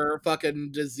whatever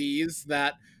fucking disease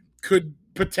that could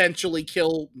potentially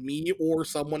kill me or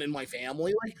someone in my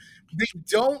family. Like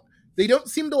they don't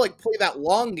seem to like play that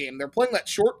long game. They're playing that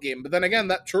short game, but then again,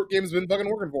 that short game's been fucking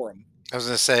working for them. I was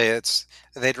gonna say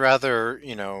they'd rather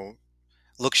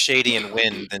look shady and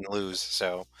win than lose.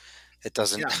 So it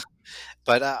doesn't. Yeah.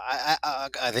 But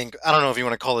I think I don't know if you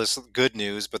want to call this good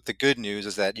news, but the good news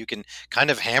is that you can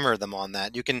kind of hammer them on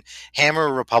that. You can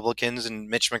hammer Republicans and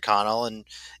Mitch McConnell and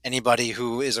anybody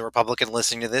who is a Republican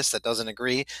listening to this that doesn't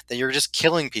agree that you're just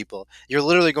killing people. You're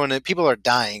literally people are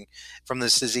dying from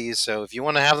this disease. So if you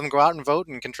want to have them go out and vote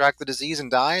and contract the disease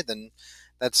and die, then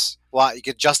that's why you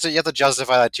have to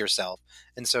justify that to yourself.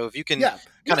 And so if you can Yeah.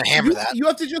 kind of hammer You that, you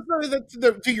have to justify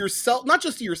that to yourself, not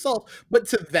just to yourself, but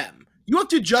to them. You have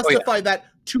to oh yeah, justify that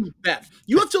to them.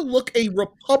 You have to look a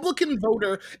Republican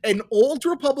voter, an old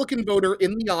Republican voter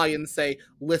in the eye and say,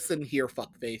 listen here,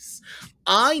 fuckface.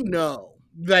 I know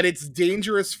that it's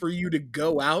dangerous for you to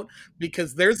go out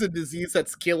because there's a disease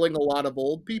that's killing a lot of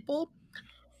old people,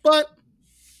 but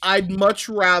I'd much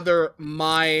rather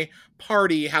my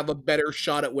party have a better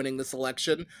shot at winning this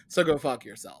election, so go fuck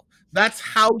yourself. That's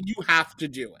how you have to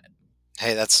do it.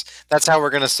 hey, that's how we're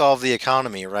going to solve the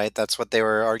economy, right? That's what they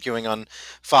were arguing on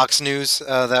Fox News.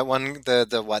 That one,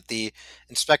 the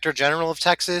Inspector General of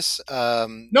Texas, No,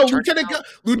 Attorney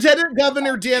Lieutenant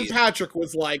Governor General. Dan Jeez. Patrick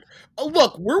was like, "Oh,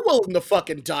 look, we're willing to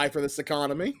fucking die for this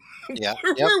economy. Yeah,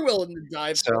 we're, yep. we're willing to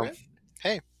die for So it."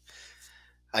 hey,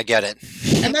 I get it.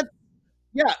 And that,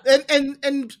 yeah,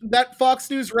 and that Fox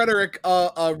News rhetoric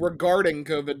regarding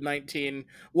COVID-19,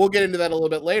 we'll get into that a little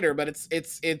bit later, but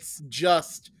it's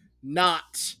just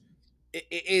not.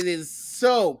 It is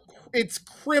so, it's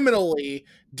criminally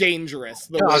dangerous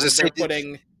the No, I way was that just say, they're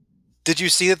putting. Did you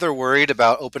see that they're worried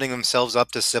about opening themselves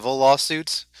up to civil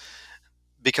lawsuits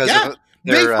because Yeah, of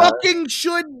they their? fucking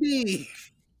should be.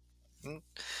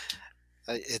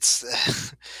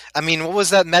 It's. I mean, what was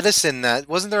that medicine that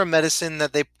wasn't there a medicine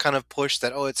that they kind of pushed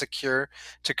that it's a cure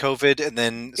to COVID, and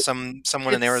then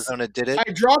someone in It's Arizona did it.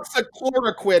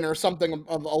 hydroxychloroquine or something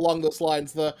along those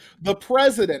lines. The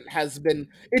president has been.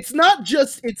 It's not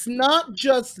just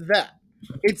that.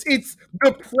 It's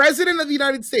the president of the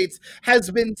United States has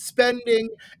been spending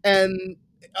and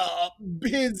uh,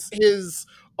 his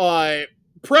uh,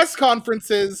 press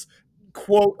conferences,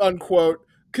 quote unquote,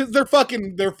 because they're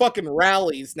fucking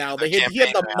rallies now. Their He had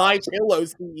campaign the My rallies. Pillow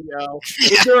CEO.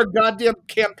 They're a goddamn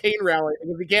campaign rally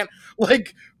because he can't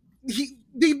like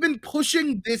they've been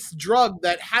pushing this drug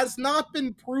that has not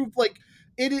been proved like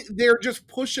they're just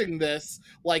pushing this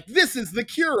like this is the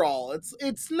cure all.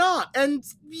 It's not, and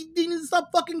you need to stop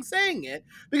fucking saying it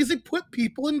because it put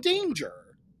people in danger.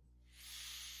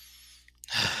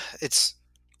 It's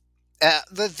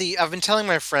the I've been telling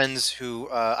my friends who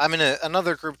I'm in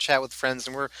another group chat with friends,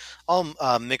 and we're all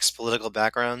mixed political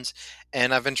backgrounds,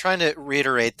 and I've been trying to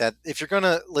reiterate that if you're going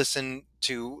to listen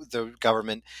to the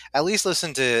government, at least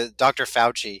listen to Dr.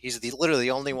 Fauci. He's literally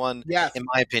the only one, Yes. in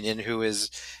my opinion, who has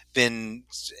been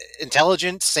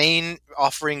intelligent, sane,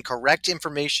 offering correct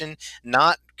information,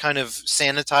 not kind of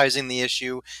sanitizing the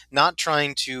issue, not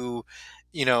trying to,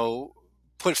 you know,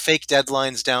 put fake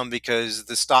deadlines down because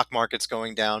the stock market's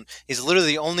going down. He's literally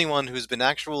the only one who's been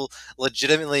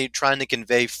legitimately trying to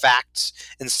convey facts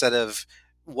instead of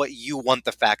what you want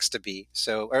the facts to be.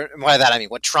 So, or by that I mean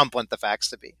what Trump wants the facts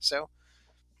to be. So,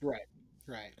 Right.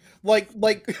 Right.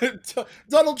 Like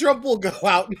Donald Trump will go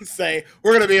out and say,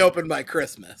 "We're going to be open by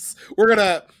Christmas. We're going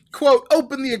to quote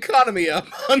open the economy up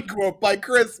unquote by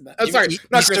Christmas." Oh, you mean sorry,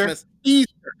 not Easter? Christmas.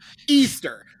 Easter.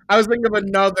 Easter. I was thinking of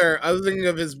another. I was thinking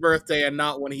of his birthday and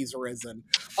not when he's risen.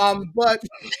 But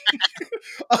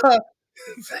uh,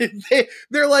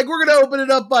 they're like, "We're going to open it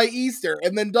up by Easter,"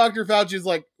 and then Dr. Fauci's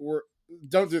like, "We're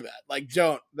don't do that. Like,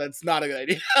 don't. That's not a good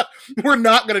idea. We're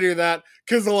not going to do that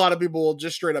because a lot of people will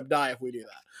just straight up die if we do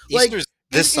that." Like, Easter's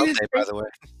this it is Sunday, by the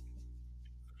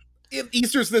way.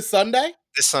 Easter's this Sunday.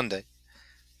 This Sunday.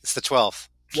 It's the 12th.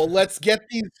 Well, let's get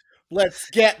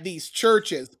these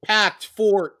churches packed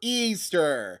for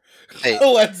Easter. Hey,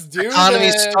 Let's do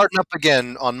economy's this. starting up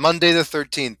again on Monday the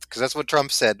 13th because that's what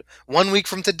Trump said. 1 week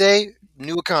from today,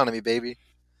 new economy, baby.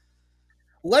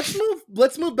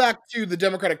 Let's move back to the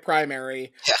Democratic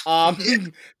primary. Um, Yeah.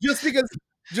 just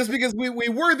because we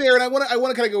were there, and I want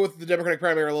to kind of go with the Democratic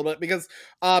primary a little bit because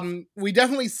we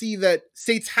definitely see that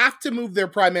states have to move their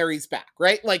primaries back,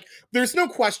 right? Like there's no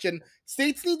question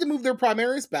states need to move their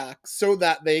primaries back so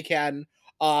that they can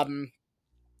um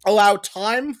allow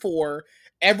time for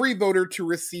every voter to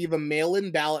receive a mail-in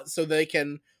ballot so they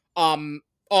can um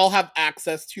all have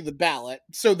access to the ballot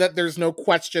so that there's no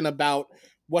question about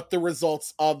what the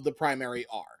results of the primary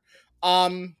are.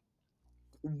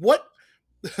 What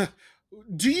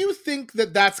do you think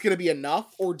that that's going to be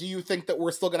enough, or do you think that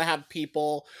we're still going to have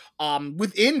people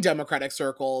within democratic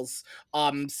circles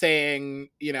saying,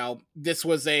 this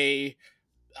was a,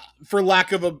 for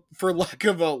lack of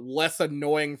a less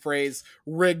annoying phrase,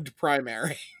 rigged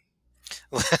primary?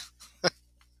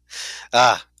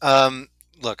 Ah,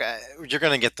 look, you're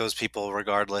gonna get those people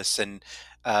regardless, and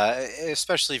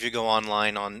especially if you go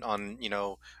online on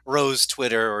Rose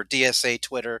Twitter or DSA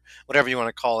Twitter, whatever you want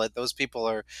to call it. Those people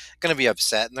are gonna be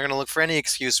upset, and they're gonna look for any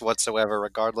excuse whatsoever,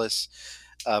 regardless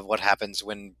of what happens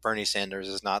when Bernie Sanders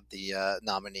is not the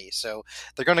nominee. So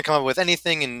they're gonna come up with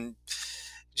anything and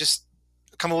just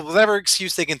come up with whatever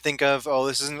excuse they can think of. Oh,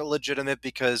 this isn't legitimate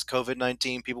because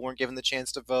COVID-19, people weren't given the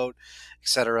chance to vote,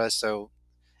 etc. So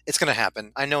it's going to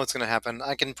happen. I know it's going to happen.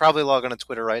 I can probably log on to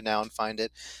Twitter right now and find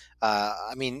it.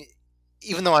 I mean,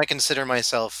 even though I consider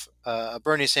myself a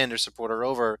Bernie Sanders supporter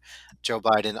over Joe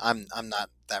Biden, I'm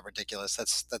not that ridiculous.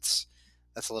 That's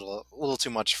a little too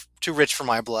much, too rich for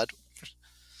my blood.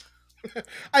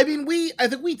 I think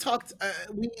we talked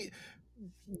we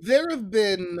there have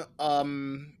been a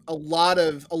lot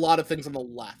of things on the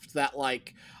left that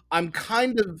like I'm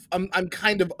kind of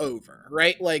over,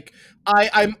 right? Like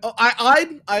I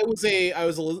was an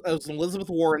Elizabeth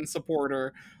Warren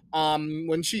supporter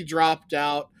when she dropped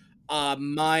out.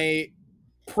 My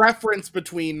preference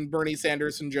between Bernie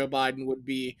Sanders and Joe Biden would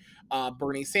be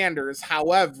Bernie Sanders.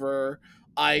 However,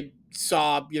 I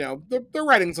saw, the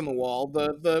writings on the wall.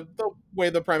 The way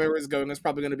the primary is going is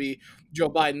probably going to be Joe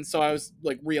Biden. So I was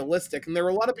like realistic, and there were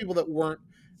a lot of people that weren't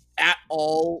at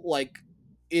all like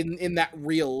in that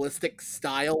realistic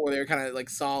style where they kind of like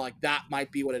saw like that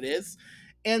might be what it is,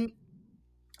 and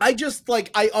I just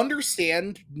like I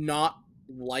understand not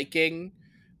liking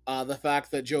the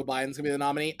fact that Joe Biden's gonna be the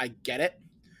nominee. I get it,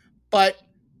 but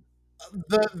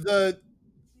the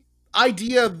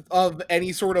idea of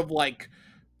any sort of like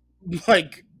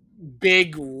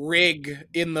big rig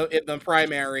in the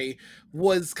primary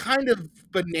was kind of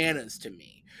bananas to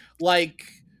me. Like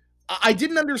I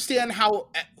didn't understand how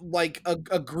like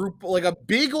a group like a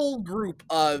big old group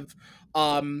of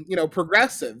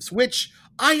progressives, which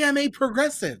I am a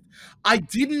progressive. I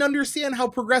didn't understand how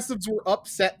progressives were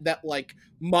upset that like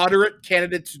moderate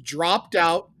candidates dropped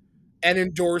out and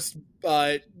endorsed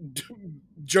uh,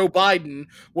 Joe Biden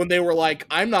when they were like,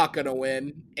 "I'm not going to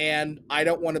win, and I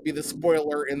don't want to be the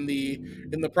spoiler in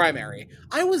the primary."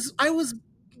 I was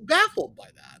baffled by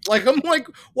that. Like, I'm like,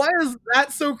 why is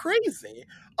that so crazy?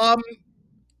 Um,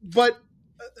 but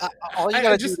All you I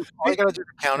gotta do, just all you gotta do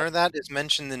to counter that is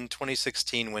mention in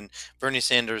 2016 when Bernie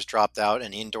Sanders dropped out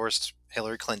and he endorsed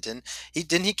Hillary Clinton. He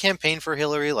campaign for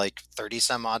Hillary like 30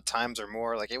 some odd times or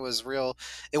more. Like it was real.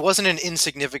 It wasn't an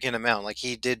insignificant amount. Like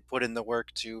he did put in the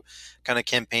work to kind of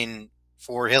campaign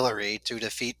for Hillary to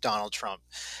defeat Donald Trump.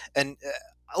 And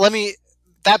let me.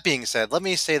 That being said, let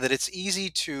me say that it's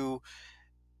easy to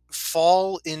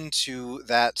fall into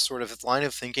that sort of line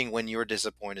of thinking when you're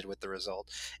disappointed with the result.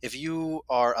 If you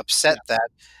are yeah. upset that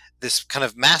this kind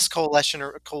of mass coalition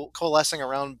or coalescing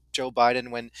around Joe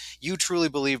Biden when you truly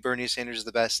believe Bernie Sanders is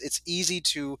the best, it's easy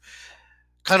to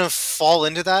kind of fall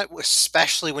into that,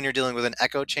 especially when you're dealing with an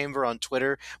echo chamber on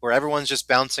Twitter where everyone's just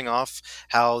bouncing off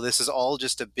how this is all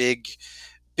just a big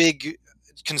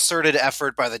concerted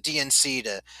effort by the DNC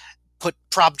to put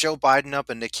prop Joe Biden up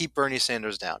and to keep Bernie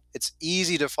Sanders down. It's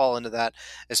easy to fall into that,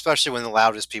 especially when the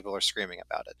loudest people are screaming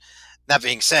about it. That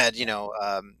being said,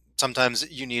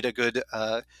 sometimes you need a good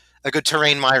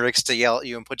terrain Myrix to yell at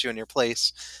you and put you in your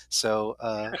place. So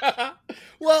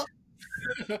Well,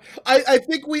 I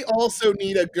think we also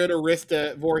need a good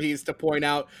Arista Voorhees to point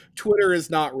out Twitter is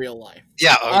not real life.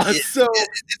 yeah, So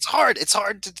it's hard. It's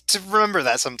hard to remember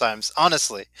that sometimes.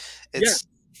 Honestly, yeah, it's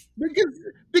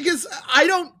because I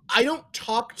don't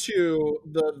talk to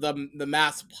the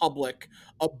mass public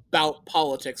about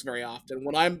politics very often.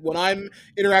 When I'm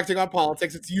interacting on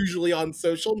politics, it's usually on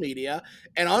social media,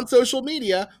 and on social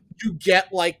media you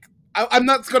get like I'm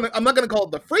not gonna call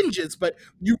it the fringes, but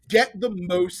you get the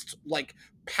most like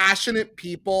passionate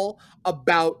people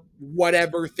about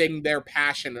whatever thing they're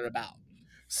passionate about.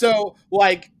 So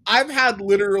like I've had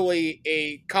literally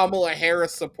a Kamala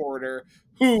Harris supporter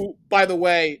who, by the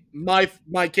way,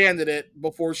 my candidate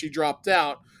before she dropped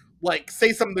out, like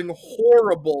say something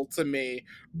horrible to me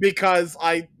because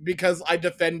I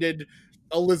defended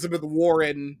Elizabeth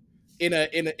Warren in an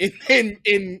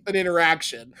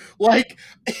interaction. Like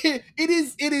it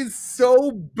is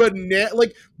so banana.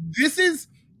 Like this is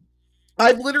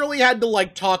I've literally had to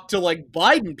like talk to like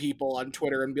Biden people on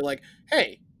Twitter and be like,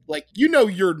 "Hey, like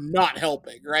you're not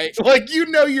helping, right? Like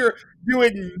you're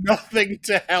doing nothing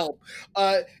to help.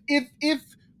 If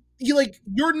you like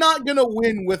you're not going to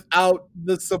win without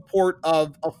the support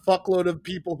of a fuckload of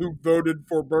people who voted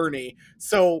for Bernie.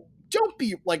 So don't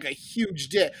be like a huge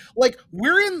dick. Like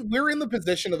we're in the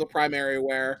position of the primary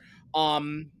where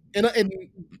and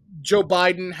Joe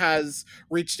Biden has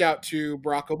reached out to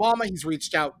Barack Obama. He's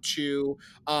reached out to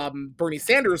Bernie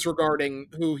Sanders regarding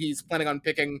who he's planning on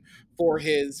picking for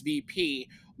his VP.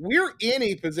 We're in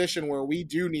a position where we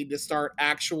do need to start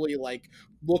actually like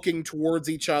looking towards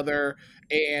each other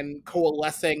and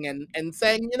coalescing and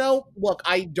saying, look,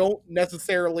 I don't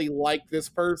necessarily like this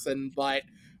person, but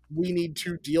we need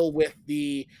to deal with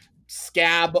the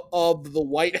scab of the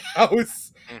White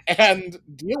House mm, and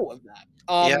deal with that.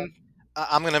 yeah.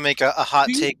 I'm going to make a hot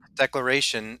Do you, take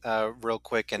declaration real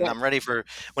quick, and what? I'm ready for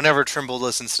whenever Trimble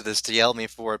listens to this to yell at me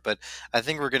for it. But I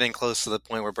think we're getting close to the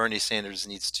point where Bernie Sanders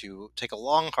needs to take a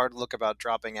long, hard look about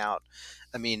dropping out.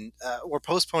 I mean, we're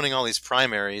postponing all these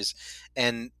primaries,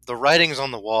 and the writing's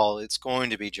on the wall. It's going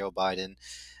to be Joe Biden.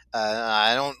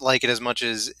 I don't like it as much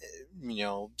as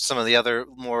some of the other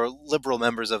more liberal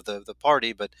members of the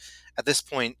party, but at this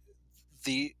point,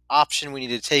 the option we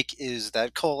need to take is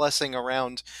that coalescing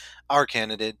around our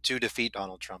candidate to defeat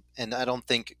Donald Trump. And I don't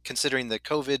think, considering the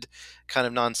COVID kind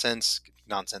of nonsense,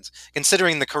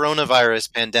 considering the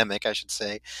coronavirus pandemic, I should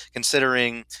say,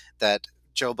 considering that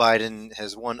Joe Biden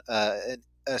has won a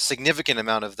significant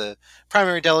amount of the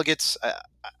primary delegates,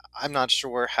 I'm not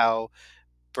sure how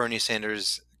Bernie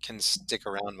Sanders can stick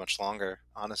around much longer,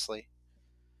 honestly.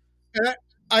 And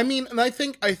I mean, and I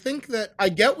think that I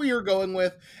get where you're going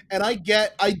with, and I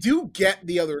do get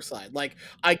the other side. Like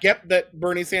I get that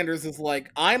Bernie Sanders is like,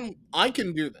 I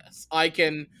can do this. I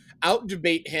can out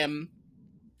debate him.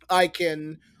 I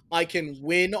can I can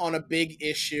win on a big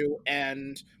issue,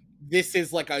 and this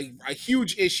is like a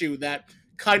huge issue that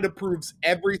kind of proves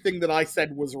everything that I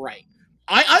said was right.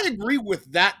 I agree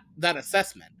with that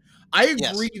assessment. I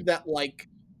Yes. agree that like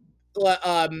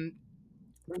um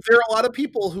there are a lot of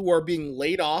people who are being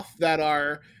laid off that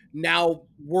are now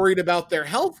worried about their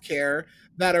health care,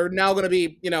 that are now going to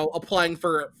be, applying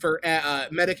for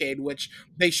Medicaid, which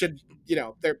they should,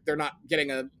 they're not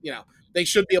getting a, they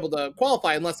should be able to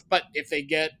qualify, unless, but if they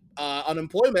get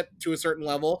unemployment to a certain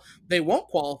level, they won't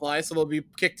qualify, so they'll be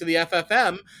kicked to the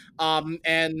FFM.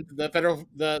 And the federal,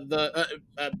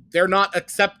 they're not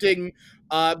accepting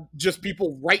just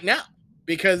people right now,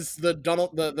 because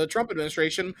the Trump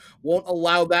administration won't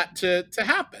allow that to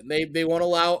happen. They won't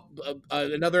allow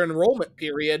another enrollment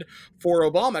period for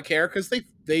Obamacare, because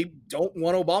they don't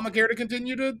want Obamacare to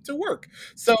continue to work.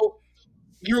 So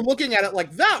you're looking at it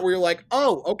like that, where you're like,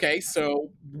 oh, okay, so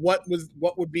what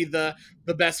would be the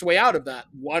best way out of that?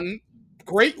 One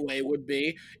great way would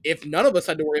be if none of us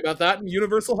had to worry about that and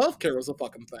universal health care was a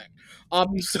fucking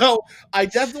thing. So I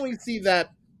definitely see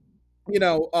that,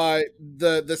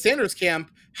 the Sanders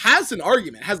camp has an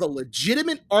argument, has a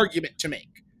legitimate argument to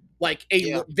make, like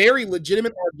Yeah. very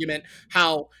legitimate argument.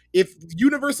 How if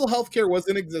universal healthcare was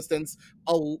in existence,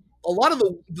 a, a lot of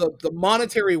the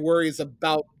monetary worries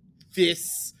about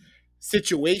this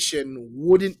situation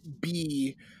wouldn't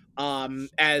be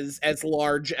as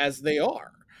large as they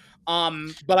are.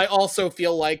 But I also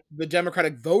feel like the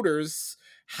Democratic voters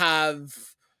have,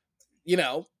 you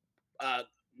know, uh,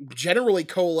 generally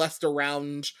coalesced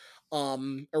around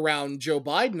Joe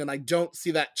Biden, and I don't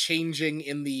see that changing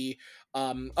in the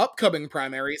upcoming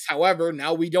primaries. However,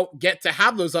 now we don't get to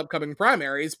have those upcoming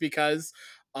primaries because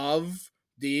of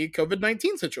the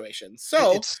COVID-19 situation.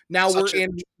 So It's now we're such a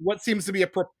in what seems to be a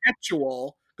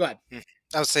perpetual. Go ahead. Mm.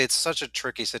 I would say it's such a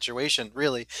tricky situation,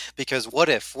 really, because what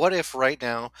if right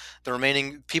now the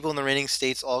remaining people in the remaining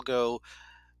states all go,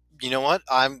 you know what?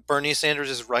 I'm Bernie Sanders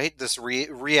is right. This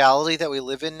reality that we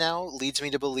live in now leads me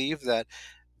to believe that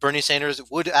Bernie Sanders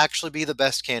would actually be the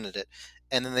best candidate,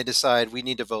 and then they decide we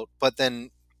need to vote, but then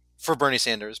for Bernie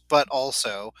Sanders, but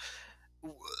also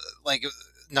like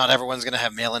not everyone's going to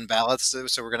have mail-in ballots,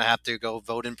 so we're going to have to go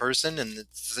vote in person, and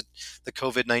the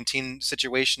COVID-19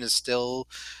 situation is still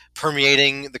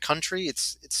permeating the country.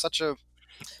 It's such a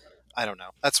I don't know.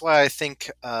 That's why I think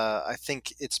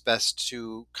it's best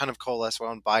to kind of coalesce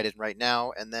around Biden right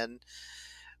now, and then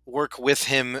work with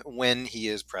him when he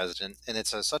is president. And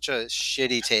it's such a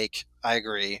shitty take. I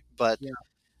agree, but Yeah.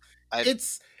 I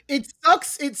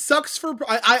It sucks for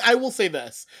I will say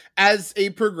this, as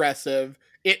a progressive,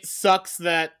 it sucks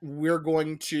that we're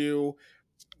going to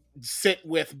sit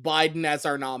with Biden as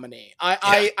our nominee.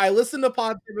 yeah. I listen to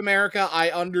Positive America. I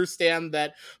understand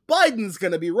that Biden's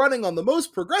going to be running on the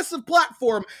most progressive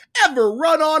platform ever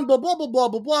run on. Blah blah blah blah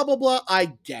blah blah blah blah.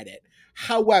 I get it.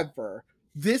 However,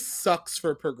 this sucks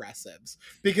for progressives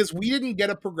because we didn't get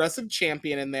a progressive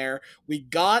champion in there. We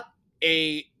got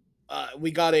a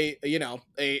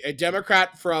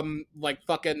Democrat from like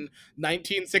fucking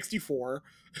 1964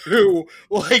 who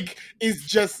like is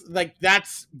just like,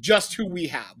 that's just who we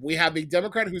have. We have a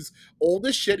Democrat who's old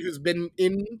as shit, who's been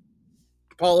in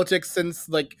politics since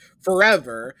like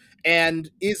forever,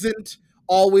 and isn't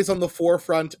always on the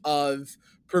forefront of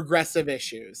progressive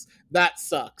issues. That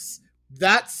sucks.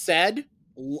 That said,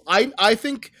 I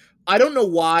think, I don't know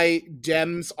why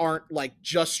Dems aren't like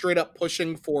just straight up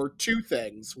pushing for two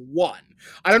things. One,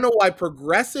 I don't know why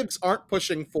progressives aren't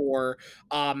pushing for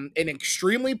an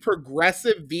extremely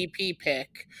progressive VP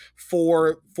pick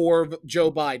for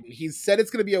Joe Biden. He's said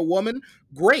it's going to be a woman.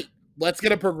 Great. Let's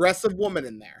get a progressive woman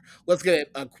in there. Let's get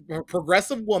a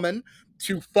progressive woman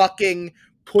to fucking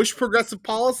push progressive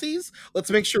policies.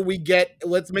 Let's make sure we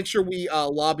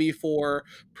lobby for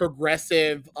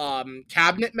progressive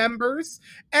cabinet members,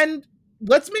 and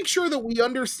let's make sure that we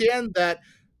understand that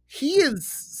he is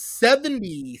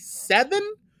 77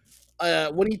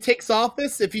 when he takes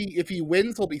office. If he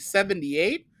wins, he'll be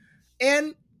 78,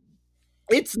 and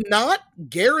it's not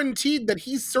guaranteed that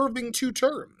he's serving two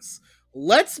terms.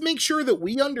 Let's make sure that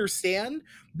we understand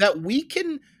that we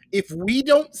can, if we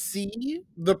don't see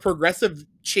the progressive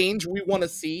change we want to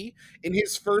see in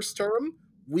his first term,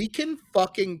 we can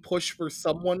fucking push for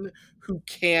someone who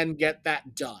can get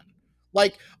that done.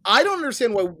 Like, I don't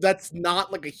understand why that's not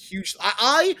like a huge.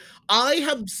 I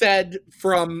have said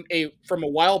from a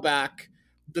while back,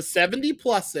 the 70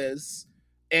 pluses,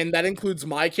 and that includes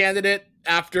my candidate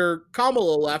after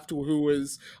Kamala left, who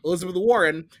was Elizabeth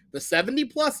Warren, the 70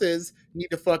 pluses need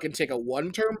to fucking take a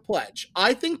one-term pledge.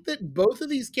 I think that both of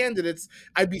these candidates,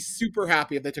 I'd be super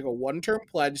happy if they took a one-term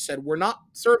pledge, said we're not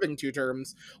serving 2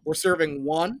 terms, we're serving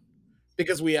one,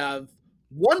 because we have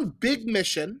one big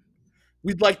mission.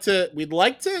 We'd like to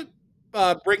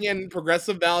bring in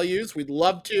progressive values. We'd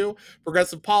love to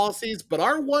progressive policies, but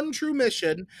our one true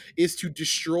mission is to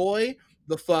destroy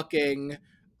the fucking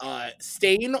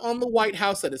stain on the White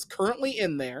House that is currently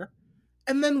in there,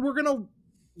 and then we're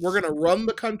gonna run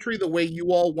the country the way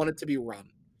you all want it to be run.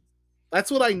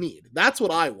 That's what I need. That's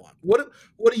what I want. What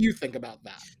do you think about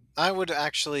that? I would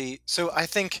actually. So I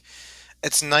think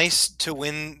it's nice to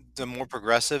win the more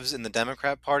progressives in the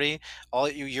Democrat Party.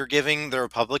 You're giving the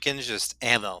Republicans just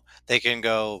ammo. They can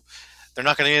go. They're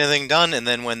not going to get anything done, and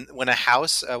then when when a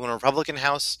Republican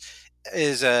House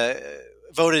is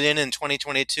voted in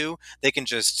 2022, they can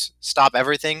just stop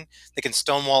everything. They can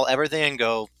stonewall everything and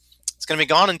go. It's going to be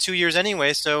gone in 2 years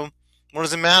anyway. So what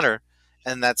does it matter?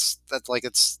 And that's like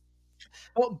it's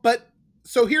Well, but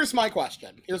so here's my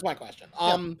question. Here's my question.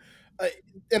 yeah Uh,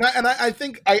 and I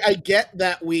think I get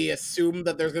that we assume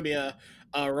that there's going to be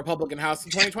a Republican House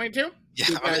in 2022 yeah. I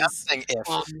mean, I'm because saying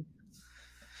if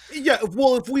yeah,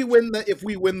 well, if we win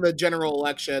the general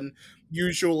election,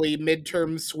 usually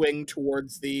midterms swing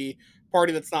towards the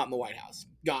party that's not in the White House.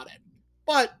 Got it.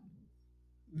 But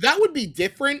that would be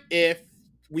different if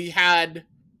we had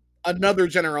another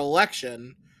general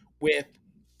election with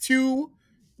two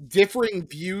differing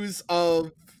views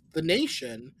of the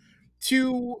nation,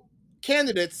 two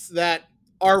candidates that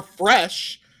are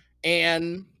fresh,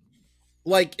 and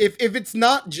like if it's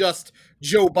not just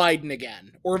Joe Biden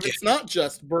again, or if yeah, it's not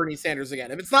just Bernie Sanders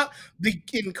again, if it's not the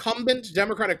incumbent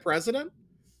Democratic president,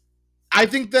 I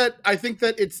think that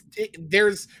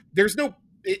there's no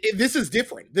this is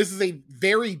different. This is a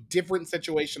very different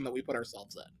situation that we put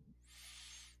ourselves in.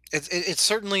 it's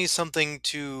certainly something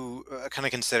to kind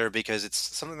of consider because it's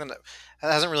something that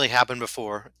hasn't really happened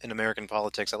before in American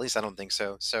politics. At least I don't think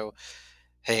so. So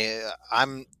hey,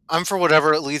 I'm for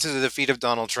whatever leads to the defeat of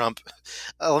Donald Trump.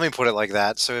 Let me put it like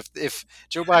that. So if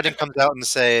Joe Biden comes out and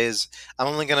says I'm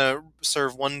only going to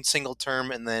serve one single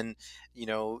term, and then you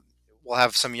know we'll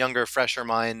have some younger, fresher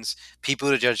minds, people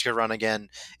to judge could run again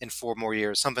in 4 more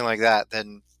years, something like that,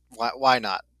 then why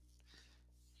not?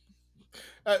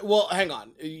 Well, hang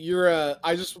on.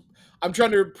 I'm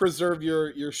trying to preserve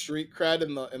your street cred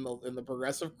in the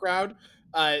progressive crowd.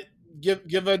 Uh,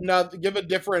 give a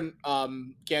different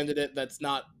candidate that's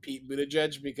not Pete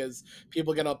Buttigieg, because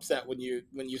people get upset when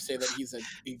you say that he's a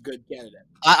good candidate.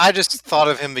 I just thought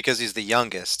of him because he's the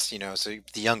youngest, so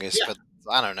the youngest, Yeah, but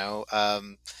I don't know.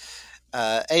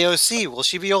 AOC, will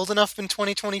she be old enough in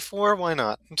 2024? Why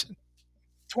not?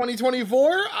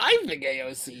 2024. I think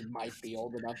AOC might be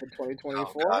old enough in Oh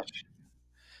 2024. gosh.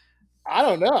 I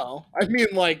don't know. I mean,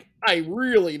 like, I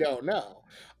really don't know.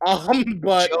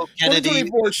 But Joe Kennedy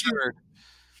 2024,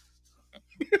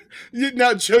 the third.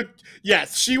 now,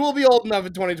 yes, she will be old enough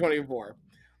in 2024.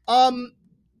 Um,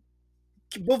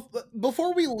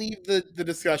 before we leave the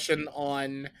discussion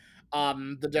on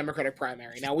the Democratic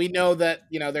primary, now we know that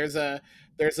there's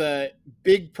a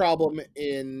big problem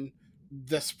in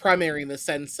this primary in the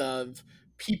sense of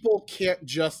people can't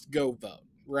just go vote,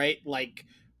 right? Like,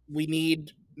 we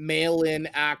need mail-in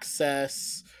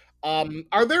access.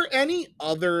 Are there any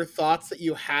other thoughts that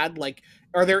you had? Like,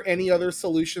 are there any other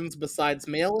solutions besides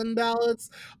mail-in ballots?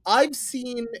 I've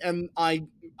seen, and I'm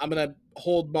gonna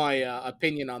hold my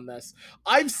opinion on this.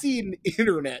 I've seen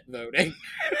internet voting.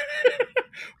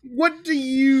 What do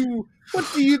you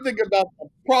think about the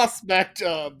prospect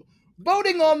of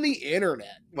voting on the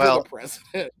internet for the Well,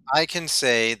 president? I can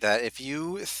say that if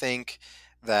you think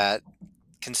that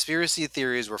conspiracy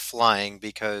theories were flying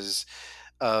because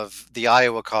of the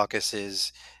Iowa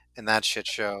caucuses and that shit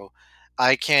show,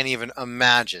 I can't even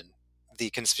imagine the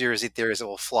conspiracy theories that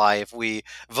will fly if we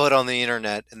vote on the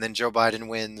internet and then Joe Biden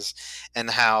wins,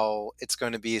 and how it's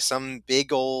going to be some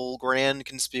big old grand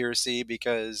conspiracy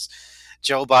because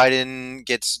Joe Biden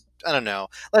gets. I don't know.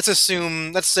 Let's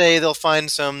say they'll find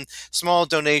some small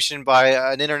donation by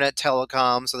an internet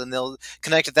telecom, so then they'll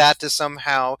connect that to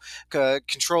somehow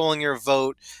controlling your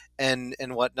vote and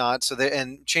whatnot. So they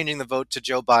and changing the vote to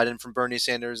Joe Biden from Bernie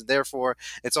Sanders. Therefore,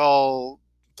 it's all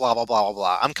blah blah blah blah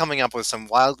blah. I'm coming up with some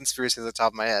wild conspiracy at the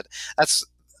top of my head. That's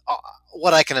uh,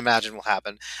 what I can imagine will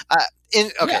happen. Yeah.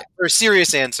 Okay, for a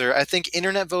serious answer, I think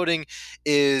internet voting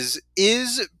is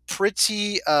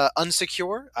pretty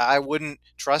unsecure. I wouldn't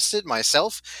trust it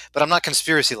myself, but I'm not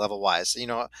conspiracy level wise.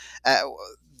 Uh,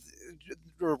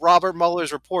 Robert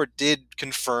Mueller's report did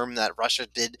confirm that Russia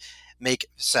did make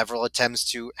several attempts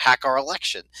to hack our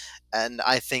election. And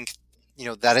I think,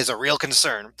 that is a real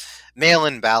concern. Mail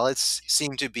in ballots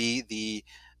seem to be the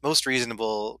most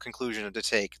reasonable conclusion to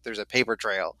take. There's a paper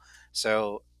trail.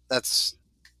 So that's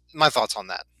my thoughts on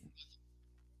that.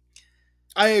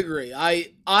 I agree.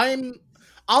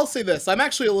 I'll say this. I'm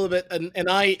actually a little bit, and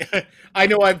I I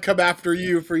know I've come after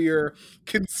you for your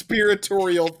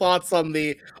conspiratorial thoughts on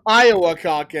the Iowa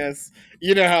caucus.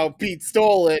 You know how Pete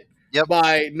stole it Yep.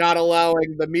 by not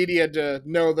allowing the media to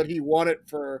know that he won it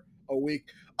for a week.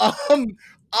 Um,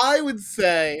 I would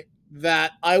say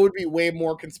that I would be way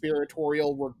more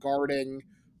conspiratorial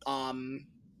um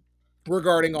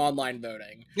regarding online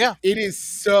voting. Yeah. It is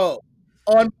so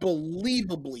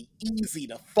unbelievably easy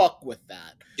to fuck with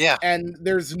that. Yeah. And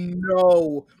there's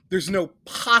no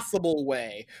possible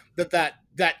way that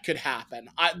could happen.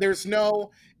 There's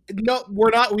no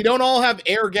we don't all have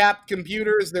air gapped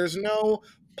computers. There's no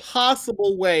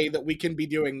possible way that we can be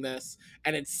doing this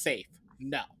and it's safe.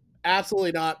 No.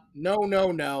 Absolutely not. No,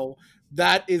 no, no.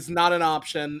 That is not an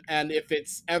option, and if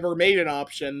it's ever made an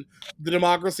option, the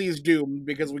democracy is doomed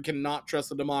because we cannot trust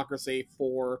the democracy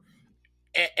for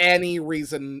any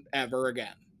reason ever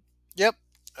again. Yep.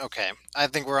 Okay. I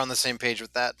think we're on the same page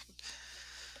with that.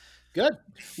 Good.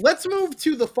 Let's move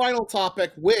to the final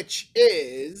topic, which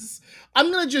is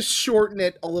I'm going to just shorten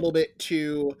it a little bit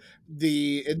to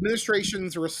the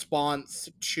administration's response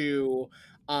to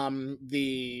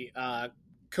the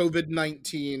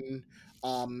COVID-19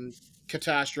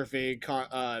 catastrophe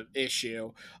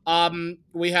issue.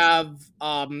 We have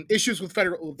issues with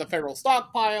the federal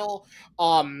stockpile.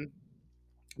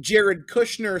 Jared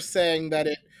Kushner saying that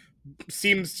it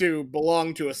seems to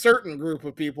belong to a certain group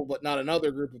of people, but not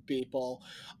another group of people.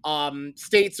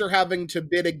 States are having to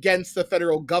bid against the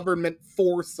federal government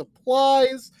for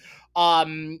supplies.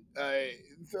 The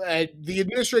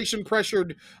administration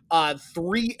pressured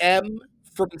 3M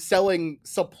from selling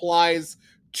supplies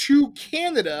to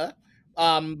Canada,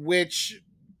 which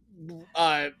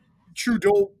uh,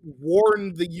 Trudeau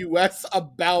warned the U.S.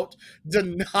 about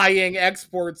denying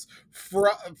exports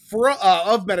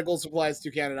of medical supplies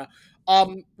to Canada.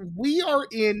 We are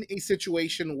in a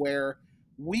situation where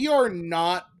we are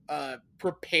not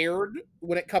prepared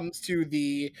when it comes to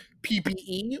the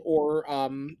PPE or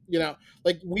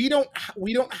like we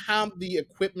don't have the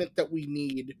equipment that we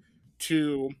need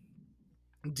to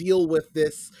deal with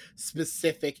this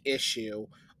specific issue,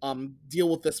 deal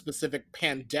with this specific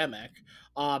pandemic,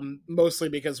 mostly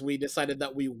because we decided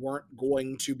that we weren't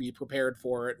going to be prepared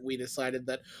for it. We decided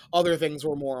that other things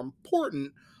were more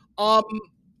important. Um,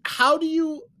 how do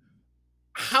you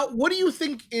what do you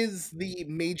think is the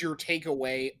major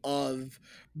takeaway of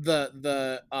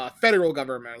the federal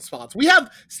government response? We have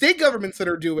state governments that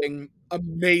are doing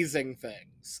amazing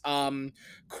things. The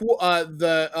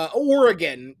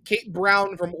Oregon, Kate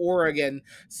Brown from Oregon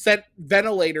sent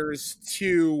ventilators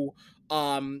to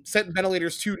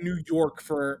New York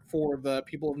for the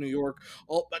people of New York.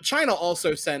 China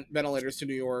also sent ventilators to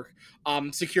New York,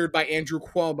 secured by Andrew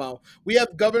Cuomo. We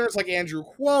have governors like Andrew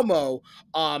Cuomo,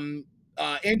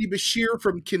 Andy Bashir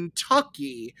from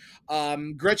Kentucky,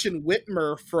 Gretchen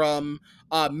Whitmer from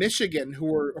Michigan,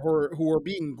 who are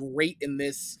being great in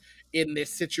this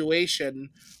situation.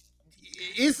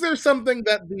 Is there something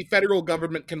that the federal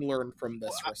government can learn from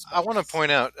this I want to response?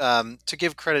 point out, to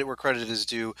give credit where credit is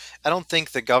due, I don't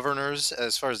think the governors,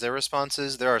 as far as their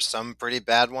responses, there are some pretty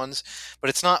bad ones, but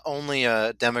it's not only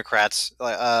Democrats.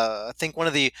 I think one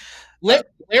of the, uh,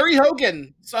 Larry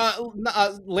Hogan.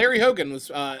 Larry Hogan was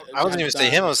I wasn't even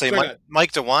say him, I was saying so good.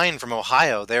 Mike DeWine from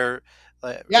Ohio. It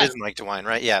is Yes, Mike DeWine,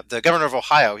 right? Yeah, the governor of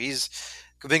Ohio. He's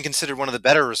been considered one of the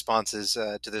better responses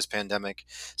to this pandemic.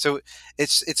 So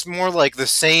it's more like the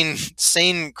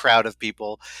sane crowd of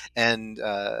people, and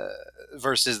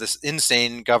versus this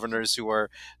insane governors who are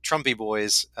Trumpy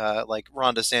boys like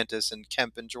Ron DeSantis and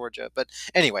Kemp in Georgia. But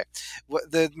anyway,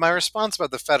 my response about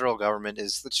the federal government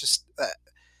is let's just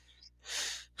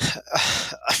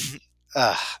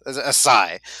a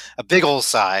sigh, a big old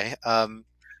sigh. I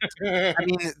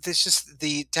mean, this just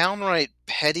the downright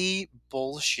petty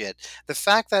bullshit. The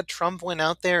fact that Trump went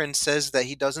out there and says that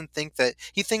he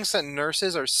thinks that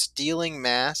nurses are stealing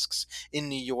masks in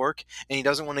New York and he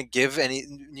doesn't want to give any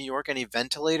New York any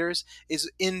ventilators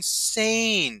is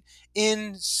insane.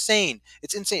 Insane.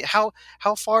 It's insane. How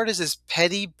far does this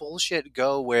petty bullshit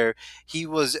go where he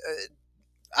was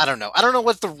I don't know. I don't know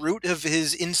what the root of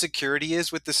his insecurity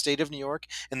is with the state of New York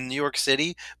and New York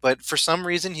City, but for some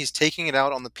reason he's taking it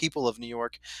out on the people of New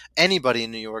York. Anybody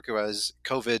in New York who has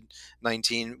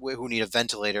COVID-19 who need a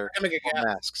ventilator or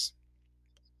masks.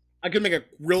 I could make a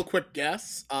real quick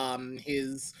guess.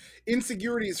 His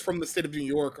insecurities from the state of New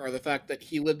York are the fact that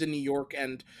he lived in New York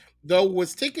and, though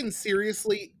was taken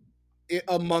seriously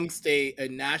amongst a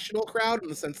national crowd in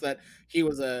the sense that he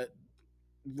was a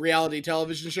reality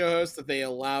television show host that they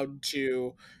allowed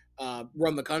to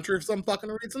run the country for some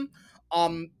fucking reason.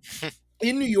 Um,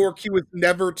 in New York, he was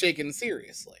never taken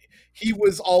seriously. He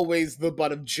was always the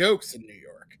butt of jokes in New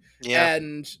York, Yeah.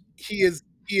 and he is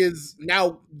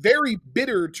now very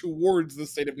bitter towards the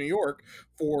state of New York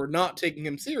for not taking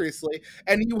him seriously.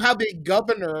 And you have a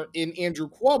governor in Andrew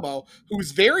Cuomo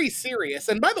who's very serious.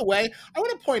 And by the way, I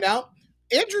want to point out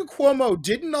Andrew Cuomo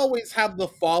didn't always have the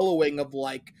following of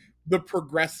like the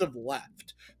progressive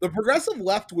left. The progressive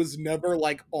left was never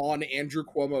like on Andrew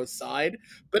Cuomo's side,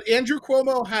 but Andrew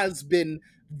Cuomo has been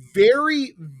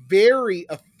very, very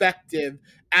effective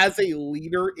as a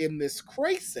leader in this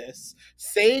crisis,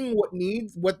 saying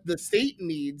what the state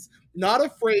needs, not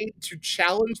afraid to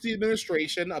challenge the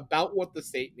administration about what the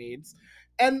state needs.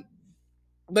 And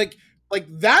like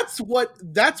that's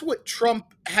what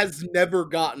Trump has never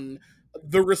gotten,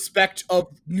 the respect of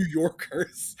New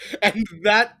Yorkers. And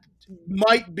that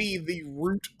might be the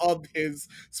root of his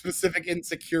specific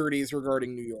insecurities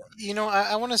regarding New York.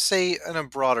 I want to say in a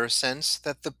broader sense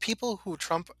that the people who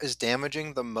Trump is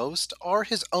damaging the most are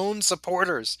his own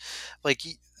supporters. Like,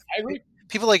 I agree.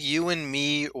 people like you and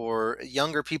me, or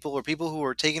younger people, or people who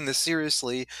are taking this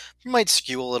seriously, might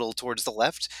skew a little towards the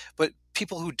left, but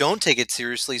people who don't take it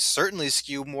seriously certainly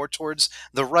skew more towards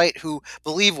the right, who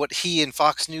believe what he and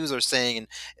Fox News are saying and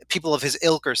people of his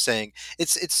ilk are saying.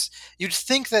 It's you'd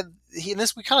think that he, and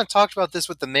this, we kind of talked about this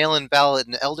with the mail-in ballot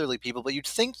and elderly people, but you'd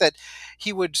think that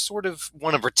he would sort of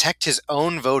want to protect his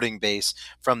own voting base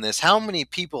from this. How many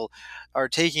people are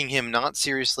taking him not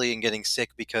seriously and getting sick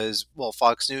because, well,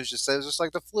 Fox News just says just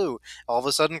like the flu, all of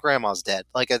a sudden grandma's dead.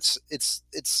 Like, it's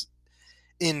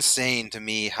insane to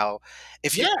me how,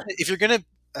 if you Yeah. if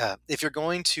you're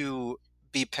going to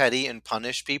be petty and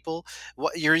punish people,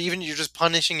 you're just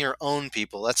punishing your own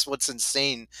people. That's what's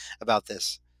insane about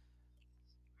this.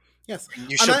 Yes. You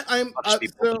And should I'm punish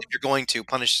people, but so if you're going to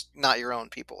punish not your own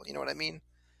people, you know what I mean?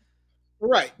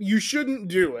 right. You shouldn't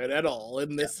do it at all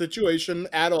in this situation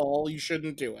at all. You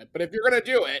shouldn't do it. But if you're gonna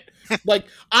do it, like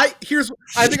I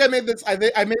think I made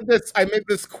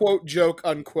this quote joke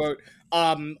unquote.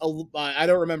 I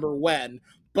don't remember when,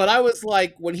 but I was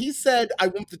like, when he said I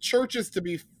want the churches to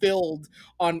be filled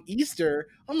on Easter,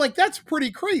 I'm like, that's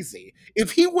pretty crazy.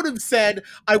 If he would have said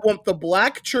I want the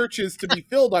black churches to be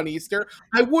filled on Easter,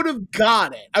 I would have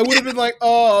got it. I would have been like,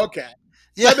 oh, okay,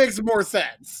 Yeah. that makes more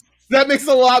sense. That makes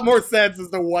a lot more sense as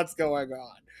to what's going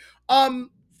on. Um,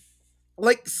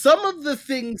 like some of the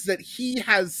things that he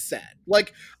has said,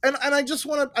 like, and I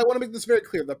want to make this very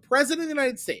clear. The president of the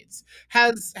United States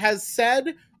has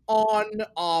said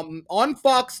on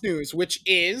Fox News, which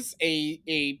is a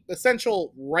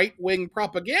essential right wing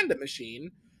propaganda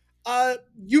machine.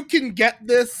 You can get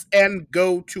this and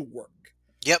go to work.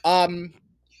 Yep. Um,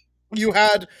 you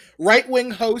had right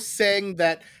wing hosts saying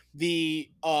that the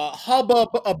hubbub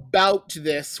about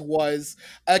this was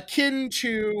akin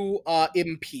to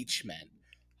impeachment.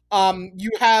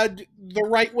 You had the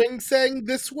right wing saying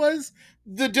this was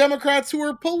the Democrats who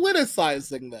were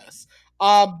politicizing this.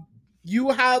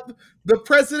 You have the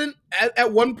president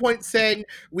at one point saying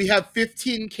we have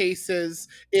 15 cases,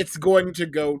 it's going to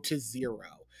go to zero.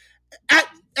 At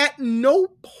at no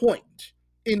point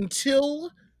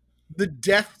until the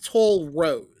death toll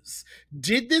rose,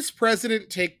 did this president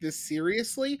take this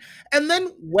seriously? And then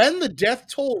when the death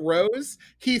toll rose,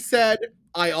 he said,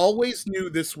 I always knew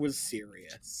this was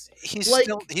serious. Like,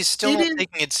 He's still it not is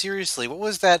taking it seriously. What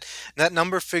was that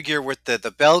number figure with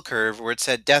the bell curve where it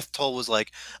said death toll was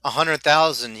like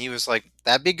 100,000? He was like,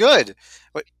 that'd be good.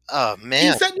 What? Oh he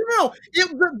man. said no.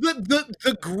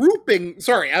 The grouping.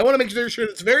 Sorry, I want to make sure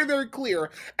it's very very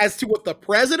clear as to what the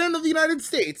president of the United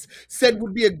States said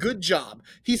would be a good job.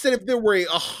 He said if there were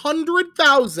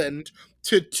 100,000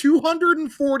 to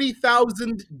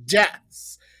 240,000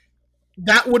 deaths,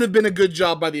 that would have been a good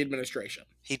job by the administration.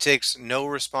 He takes no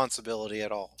responsibility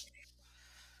at all.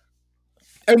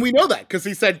 And we know that because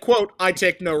he said, "quote I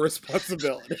take no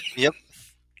responsibility." Yep.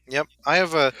 Yep. I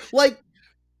have a Like,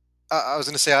 I was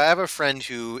going to say, I have a friend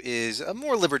who is a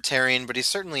more libertarian, but he's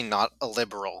certainly not a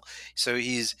liberal. So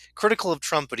he's critical of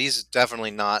Trump, but he's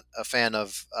definitely not a fan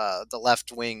of the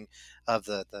left wing of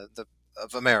the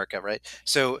of America, right?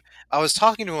 So I was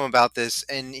talking to him about this,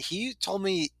 and he told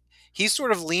me he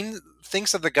sort of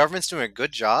thinks that the government's doing a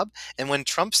good job. And when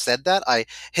Trump said that, I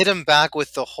hit him back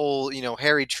with the whole,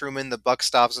 Harry Truman, the buck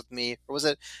stops with me, or was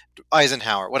it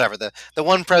Eisenhower, whatever. The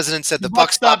one president said the buck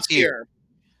buck stops stops here. here.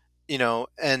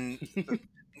 and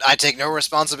I take no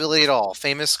responsibility at all.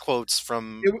 Famous quotes It,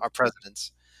 from our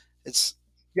presidents.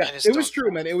 yeah, I just it was don't.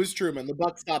 Truman. It was Truman. The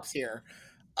buck stops here.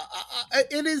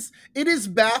 It is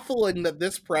baffling that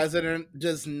this president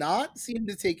does not seem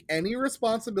to take any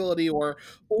responsibility or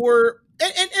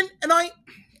and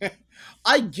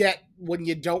I get when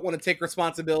you don't want to take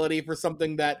responsibility for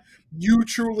something that you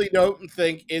truly don't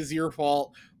think is your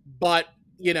fault, but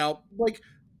like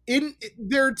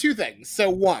there are two things. So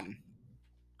one,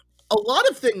 a lot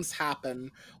of things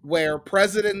happen where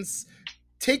presidents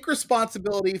take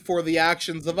responsibility for the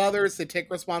actions of others. They take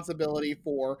responsibility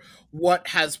for what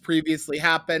has previously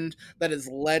happened that has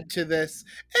led to this.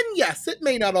 And yes, it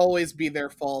may not always be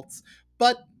their faults,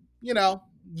 but you know,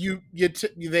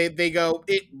 they go,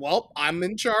 well, I'm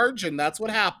in charge, and that's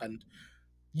what happened.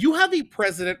 You have a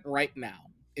president right now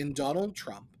in Donald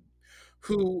Trump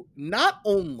who not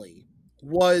only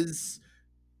was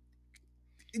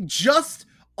just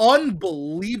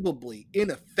unbelievably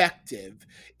ineffective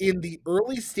in the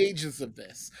early stages of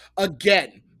this.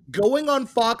 Again, going on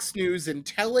Fox News and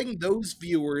telling those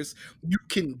viewers you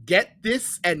can get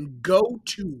this and go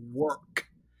to work.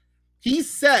 He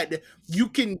said you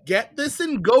can get this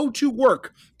and go to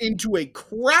work into a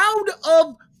crowd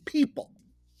of people.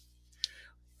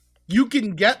 You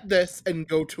can get this and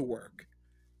go to work.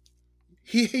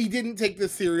 He didn't take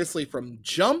this seriously from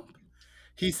jump.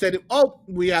 He said, oh,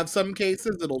 we have some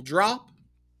cases, it'll drop.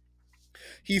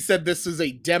 He said this is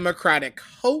a Democratic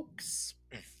hoax.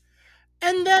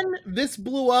 And then this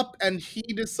blew up, and he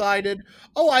decided,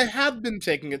 oh, I have been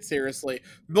taking it seriously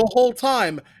the whole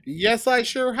time. Yes, I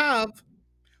sure have.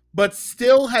 But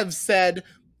still have said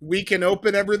we can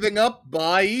open everything up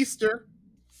by Easter.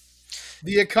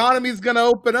 The economy's going to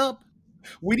open up.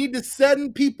 We need to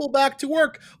send people back to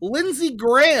work. Lindsey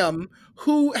Graham,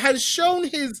 who has shown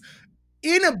his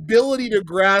inability to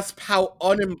grasp how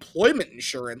unemployment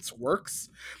insurance works,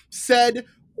 said,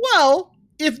 well,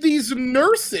 if these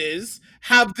nurses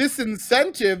have this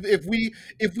incentive, if we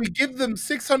give them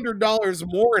 $600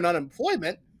 more in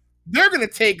unemployment, they're going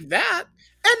to take that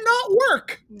and not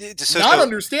work. Not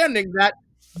understanding that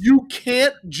you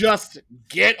can't just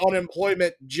get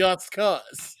unemployment just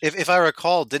cuz. If I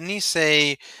recall, didn't he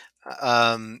say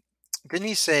that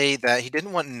he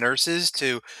didn't want nurses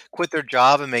to quit their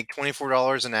job and make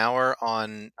 $24 an hour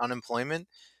on unemployment?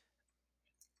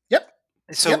 Yep.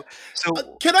 So Yep.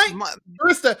 so Can I, my,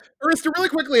 Arista, really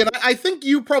quickly, and I think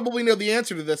you probably know the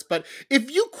answer to this, but if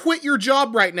you quit your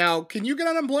job right now, can you get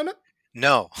unemployment?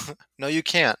 no, no, you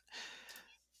can't.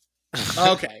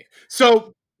 Okay.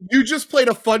 So you just played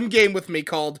a fun game with me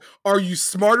called Are You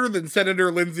Smarter Than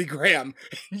Senator Lindsey Graham?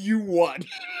 You won.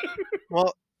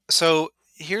 Well, so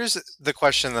here's the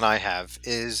question that I have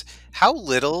is how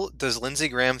little does Lindsey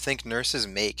Graham think nurses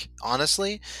make,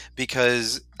 honestly?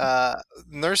 Because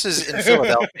nurses in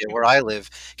Philadelphia, where I live,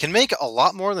 can make a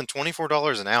lot more than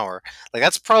 $24 an hour. Like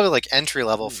that's probably like entry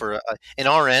level for an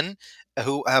RN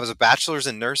who has a bachelor's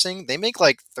in nursing. They make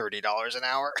like $30 an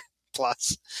hour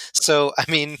plus. So, I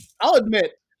mean, I'll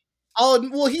admit,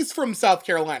 well, he's from South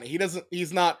Carolina.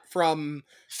 He's not from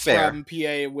fair.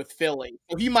 PA with Philly.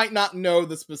 So he might not know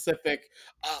the specific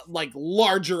like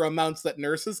larger amounts that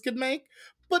nurses could make.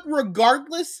 But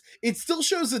regardless, it still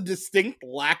shows a distinct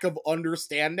lack of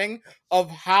understanding of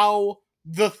how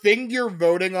the thing you're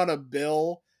voting on a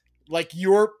bill, like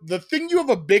the thing you have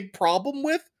a big problem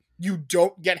with, you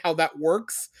don't get how that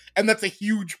works, and that's a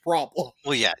huge problem.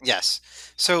 Well, yeah, yes.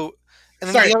 So, and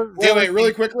then Sorry, the other wait, really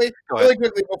thing, quickly, go ahead.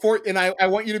 before, and I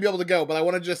want you to be able to go, but I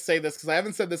want to just say this because I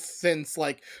haven't said this since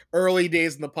like early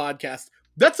days in the podcast.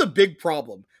 That's a big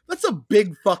problem. That's a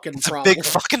big fucking It's a problem. big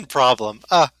fucking problem.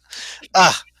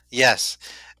 Yes.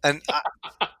 And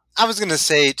I was gonna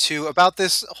say too about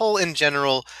this whole in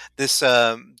general, this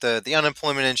the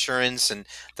unemployment insurance and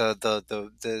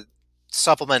the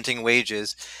supplementing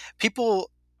wages. People,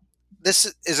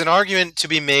 this is an argument to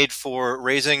be made for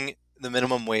raising the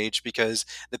minimum wage because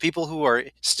the people who are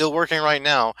still working right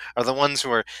now are the ones who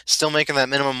are still making that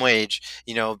minimum wage.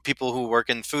 People who work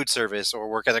in food service or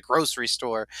work at a grocery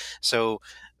store. So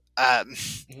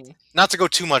not to go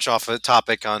too much off a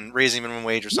topic on raising minimum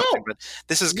wage or something, but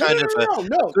this is kind of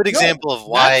a good example of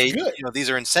why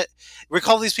these are we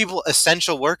call these people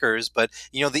essential workers, but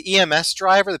the EMS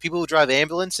driver, the people who drive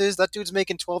ambulances, that dude's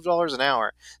making $12 an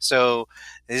hour, so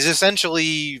he's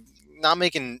essentially not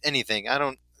making anything.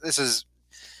 This is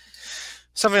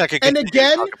something I could continue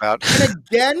to talk about.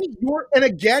 and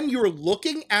again, you're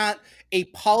looking at a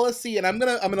policy, and I'm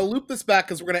gonna loop this back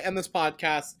because we're gonna end this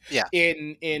podcast Yeah.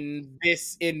 in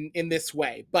this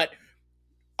way. But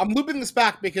I'm looping this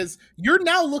back because you're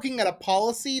now looking at a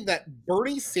policy that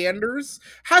Bernie Sanders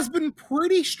has been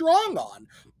pretty strong on.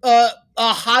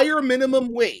 A higher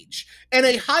minimum wage, and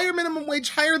a higher minimum wage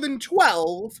higher than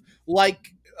 12,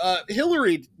 like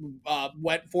Hillary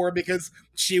went for, because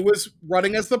she was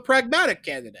running as the pragmatic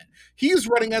candidate. He's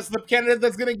running as the candidate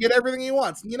that's going to get everything he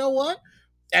wants. And you know what?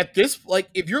 At this, like,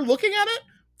 if you're looking at it,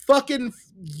 fucking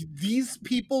these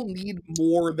people need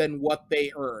more than what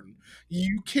they earn.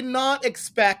 You cannot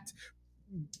expect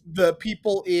the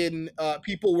people in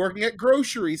people working at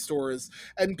grocery stores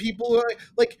and people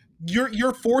like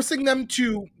you're forcing them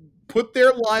to put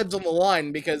their lives on the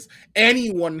line because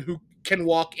anyone who can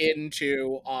walk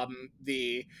into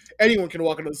the anyone can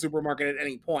walk into the supermarket at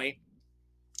any point.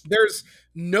 There's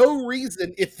no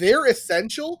reason, if they're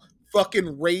essential,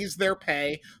 fucking raise their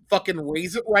pay, fucking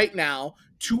raise it right now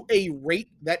to a rate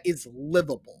that is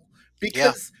livable. Yeah,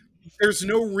 Because there's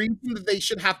no reason that they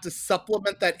should have to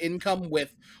supplement that income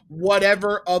with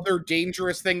whatever other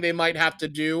dangerous thing they might have to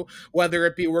do, whether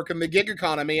it be work in the gig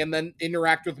economy and then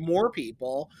interact with more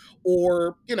people,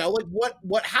 or like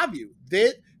what have you.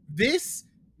 This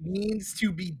needs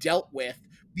to be dealt with.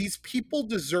 These people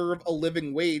deserve a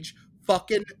living wage.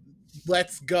 Fucking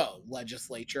let's go,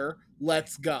 legislature.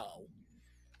 Let's go.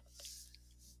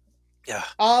 yeah.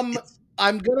 Um, It's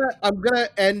I'm gonna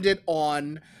end it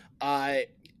on. Uh,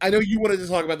 I know you wanted to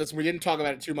talk about this. We didn't talk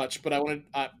about it too much, but I wanted.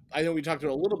 I know we talked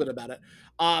a little bit about it.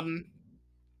 Um,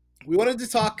 we wanted to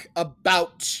talk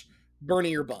about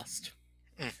Bernie or bust.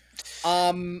 mm,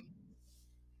 Um,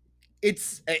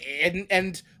 it's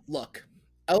and look,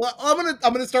 I'm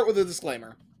gonna start with a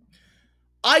disclaimer.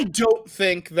 I don't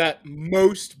think that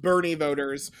most Bernie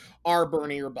voters are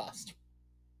Bernie or bust.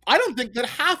 I don't think that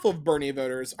half of Bernie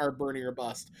voters are Bernie or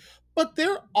bust, but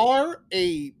there are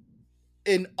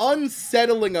an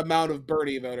unsettling amount of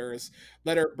Bernie voters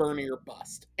that are Bernie or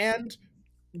bust, and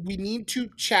we need to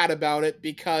chat about it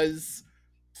because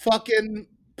fucking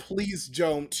please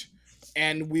don't,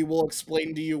 and we will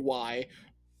explain to you why.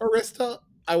 Arista,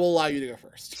 I will allow you to go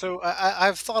first. so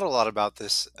I've thought a lot about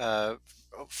this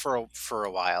for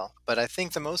a while, but I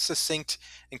think the most succinct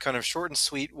and kind of short and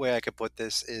sweet way I could put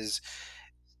this is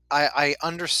I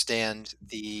understand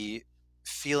the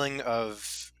feeling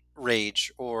of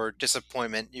rage or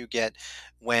disappointment you get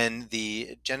when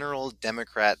the general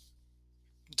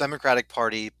Democratic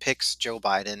Party picks Joe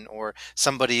Biden or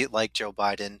somebody like Joe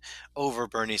Biden over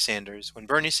Bernie Sanders. When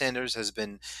Bernie Sanders has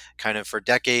been kind of for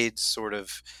decades sort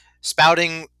of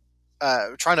spouting,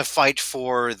 trying to fight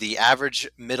for the average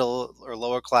middle or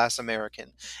lower class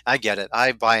American. I get it.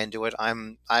 I buy into it.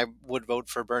 I would vote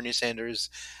for Bernie Sanders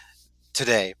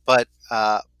today, but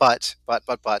I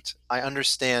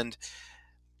understand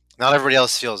not everybody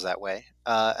else feels that way.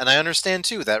 And I understand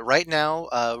too that right now,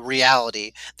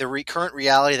 reality, the current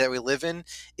reality that we live in,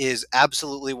 is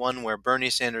absolutely one where Bernie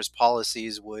Sanders'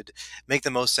 policies would make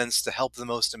the most sense to help the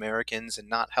most Americans and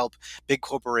not help big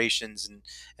corporations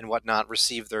and whatnot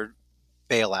receive their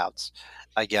bailouts.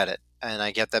 I get it. And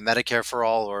I get that Medicare for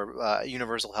all or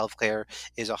universal health care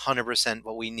is 100%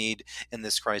 what we need in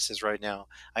this crisis right now.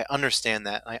 I understand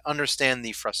that. I understand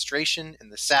the frustration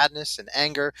and the sadness and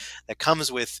anger that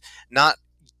comes with not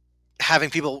having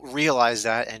people realize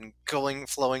that and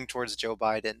flowing towards Joe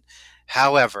Biden.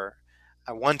 However,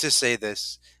 I want to say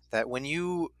this, that when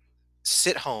you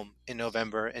sit home in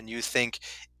November and you think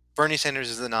Bernie Sanders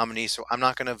is the nominee, so I'm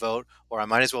not going to vote, or I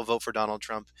might as well vote for Donald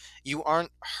Trump, you aren't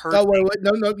hurt. Oh wait,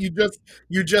 no,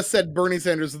 you just said Bernie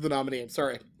Sanders is the nominee. I'm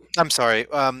sorry. I'm sorry.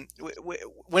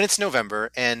 When it's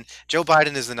November and Joe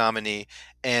Biden is the nominee,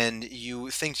 and you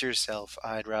think to yourself,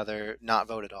 "I'd rather not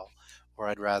vote at all," or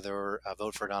 "I'd rather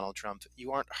vote for Donald Trump,"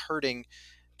 you aren't hurting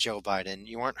Joe Biden.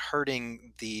 You aren't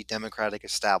hurting the Democratic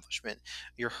establishment.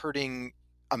 You're hurting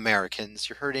Americans.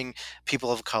 You're hurting people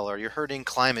of color. You're hurting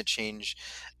climate change.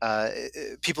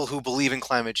 People who believe in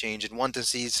climate change and want to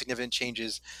see significant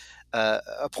changes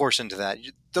apportioned to that.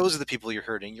 Those are the people you're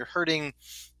hurting. You're hurting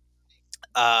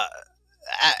uh,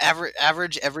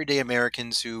 average everyday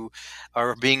Americans who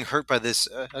are being hurt by this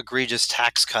egregious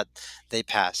tax cut they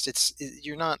passed.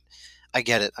 You're not. I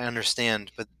get it. I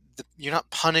understand, but you're not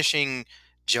punishing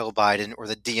Joe Biden or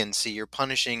the DNC. You're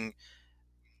punishing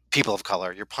people of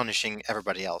color. You're punishing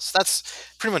everybody else. That's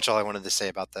pretty much all I wanted to say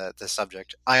about the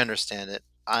subject. I understand it.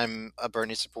 I'm a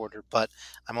Bernie supporter, but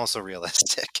I'm also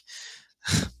realistic.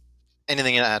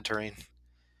 Anything to add, Doreen?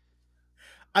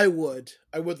 I would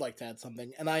like to add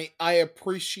something, and I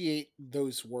appreciate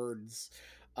those words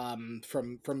from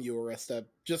you, Arista,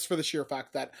 just for the sheer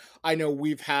fact that I know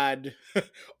we've had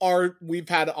our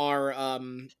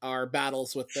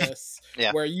battles with this,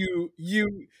 Yeah. where you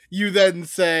then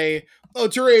say, oh,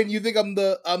 Turian, you think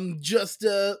I'm just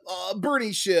a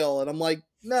Bernie shill? And I'm like,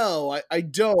 no, I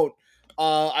don't.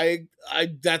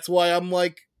 That's why I'm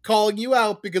like calling you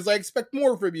out because I expect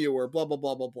more from you, or blah blah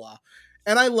blah blah blah.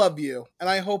 And I love you, and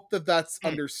I hope that that's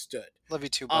understood. Love you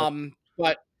too, bud.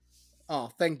 But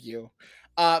oh, thank you.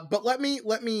 But let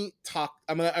me talk.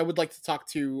 I would like to talk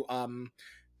to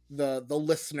the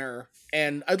listener,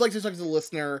 and I'd like to talk to the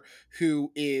listener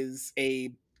who is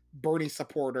a Bernie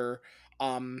supporter.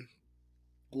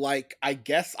 Like I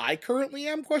guess I currently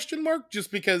am, question mark,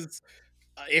 just because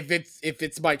if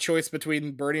it's my choice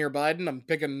between Bernie or Biden, I'm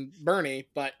picking Bernie.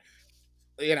 But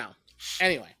you know,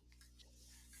 anyway,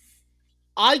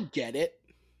 I get it,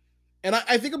 and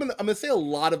I think I'm gonna say a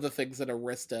lot of the things that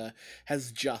Arista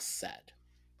has just said.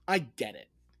 I get it.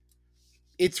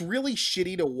 It's really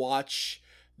shitty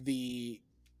the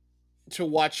to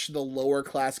watch the lower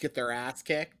class get their ass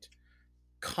kicked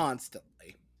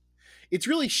constantly. It's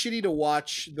really shitty to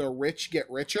watch the rich get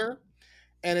richer,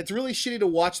 and it's really shitty to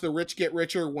watch the rich get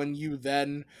richer when you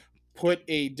then put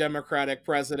a Democratic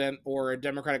president or a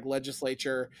Democratic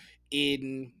legislature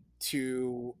in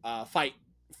to fight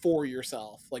for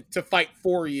yourself, like to fight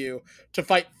for you, to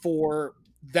fight for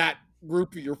that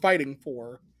group you're fighting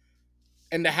for,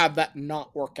 and to have that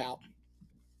not work out.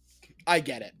 I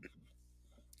get it.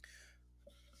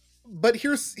 But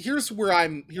here's where I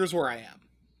am.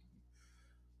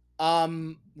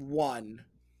 One,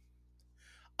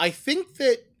 I think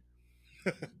that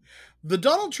the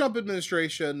Donald Trump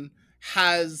administration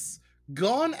has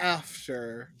gone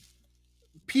after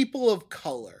people of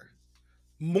color,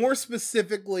 more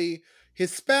specifically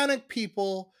Hispanic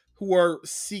people who are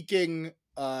seeking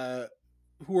a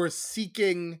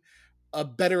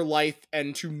better life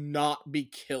and to not be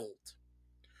killed.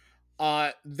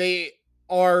 They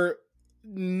are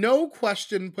no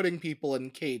question putting people in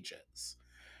cages.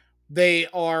 They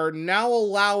are now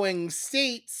allowing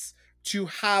states to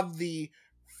have the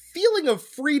feeling of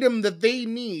freedom that they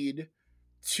need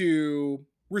to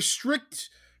restrict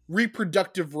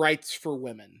reproductive rights for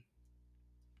women.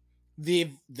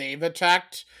 They've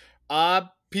attacked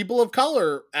people of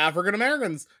color, African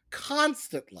Americans,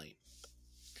 constantly.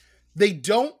 They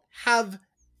don't have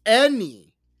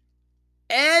any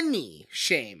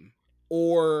shame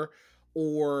or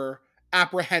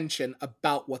apprehension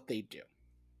about what they do.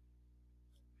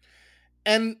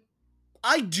 And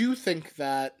I do think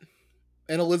that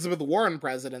an Elizabeth Warren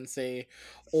presidency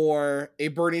or a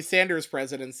Bernie Sanders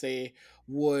presidency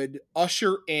would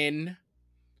usher in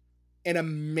an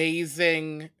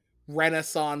amazing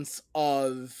renaissance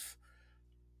of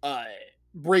uh,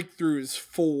 breakthroughs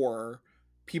for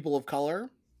people of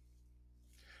color.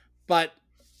 But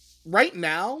right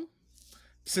now,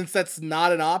 since that's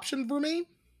not an option for me,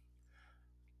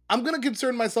 I'm going to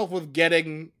concern myself with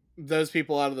getting those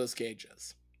people out of those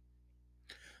cages.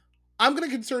 I'm going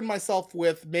to concern myself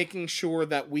with making sure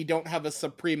that we don't have a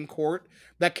Supreme Court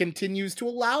that continues to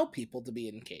allow people to be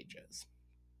in cages.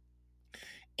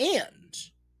 And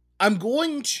I'm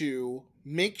going to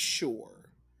make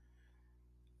sure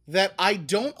that I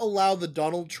don't allow the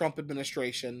Donald Trump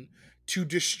administration to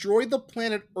destroy the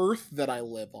planet Earth that I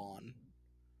live on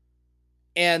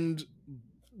and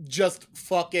just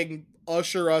fucking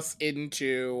usher us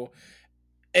into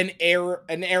an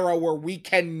era where we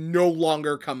can no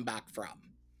longer come back from.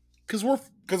 Because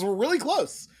we're really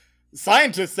close.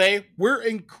 Scientists say we're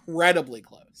incredibly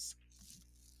close.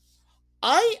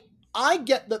 I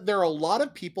get that there are a lot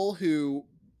of people who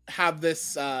have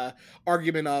this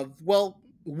argument of, well,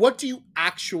 what do you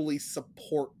actually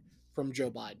support from Joe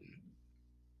Biden?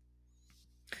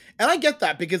 And I get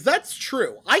that because that's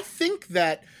true. I think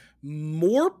that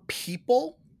more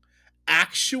people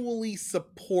actually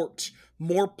support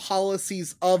more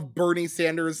policies of Bernie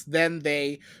Sanders than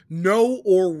they know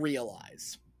or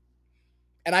realize.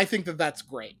 And I think that that's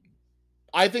great.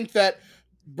 I think that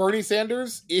Bernie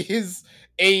Sanders is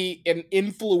an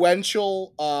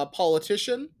influential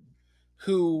politician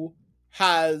who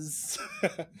has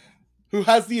who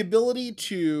has the ability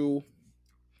to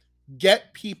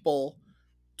get people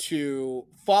to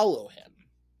follow him.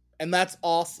 And that's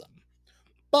awesome.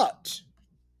 But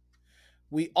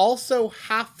we also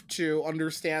have to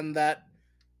understand that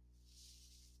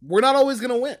we're not always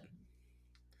going to win.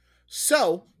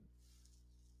 So,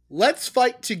 let's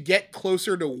fight to get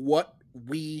closer to what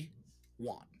we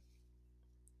want.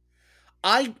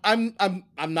 I'm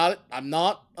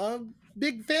not a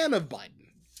big fan of Biden.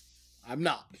 I'm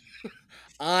not.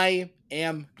 I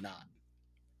am not.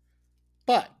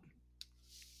 But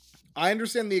I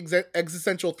understand the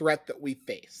existential threat that we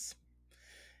face.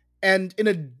 And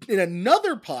in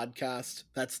another podcast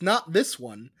that's not this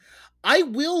one, I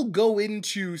will go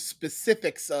into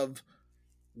specifics of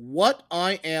what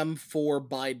I am for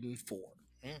Biden for.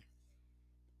 Mm.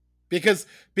 Because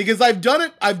I've done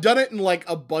it in like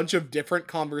a bunch of different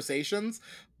conversations,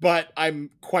 but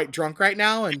I'm quite drunk right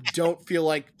now and don't feel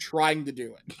like trying to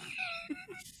do it.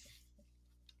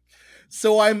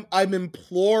 So I'm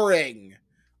imploring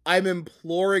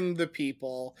the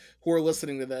people who are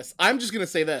listening to this. I'm just going to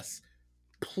say this.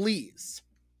 Please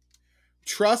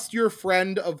trust your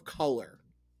friend of color.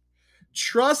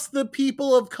 Trust the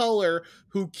people of color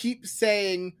who keep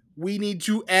saying we need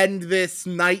to end this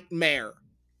nightmare.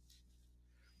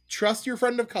 Trust your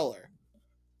friend of color.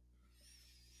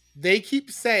 They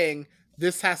keep saying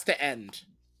this has to end.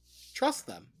 Trust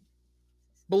them.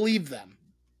 Believe them.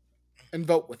 And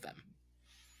vote with them.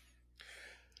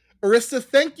 Arista,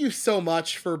 thank you so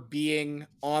much for being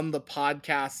on the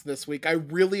podcast this week. I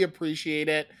really appreciate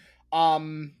it.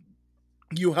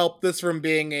 You helped this from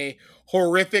being a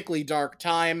horrifically dark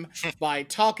time by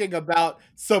talking about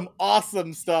some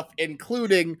awesome stuff,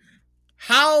 including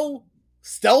how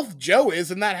stealth Joe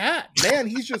is in that hat. Man,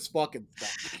 he's just fucking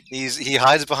stealth. He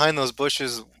hides behind those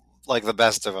bushes like the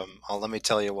best of them. Let me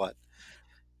tell you what.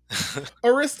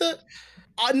 Arista,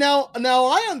 now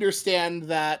I understand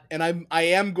that, and I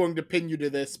am going to pin you to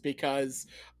this because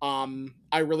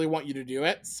I really want you to do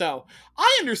it. So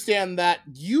I understand that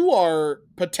you are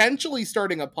potentially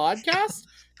starting a podcast.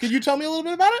 Could you tell me a little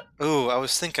bit about it? Ooh, I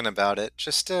was thinking about it.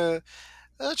 Just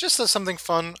something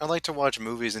fun. I like to watch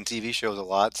movies and TV shows a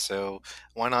lot, so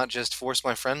why not just force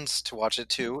my friends to watch it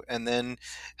too, and then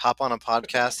hop on a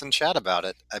podcast and chat about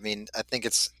it? I mean, I think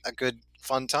it's a good,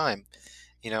 fun time.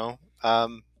 You know,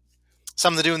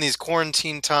 something to do in these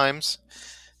quarantine times.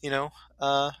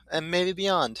 And maybe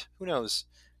beyond. Who knows?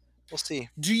 We'll see.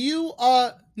 Do you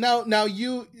now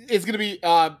you is gonna be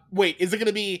wait, is it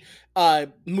gonna be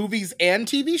movies and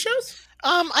TV shows?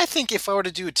 I think if I were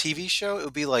to do a TV show, it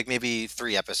would be like maybe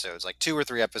 3 episodes, like 2 or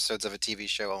 3 episodes of a TV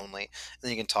show only, and then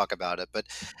you can talk about it. But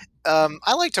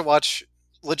I like to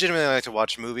legitimately like to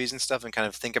watch movies and stuff and kind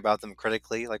of think about them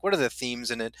critically. Like, what are the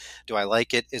themes in it? Do I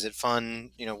like it? Is it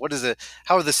fun? How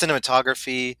are the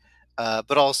cinematography?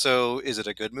 But also, is it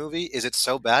a good movie? Is it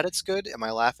so bad it's good? Am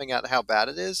I laughing at how bad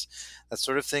it is? That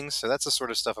sort of thing. So that's the sort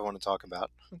of stuff I want to talk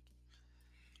about.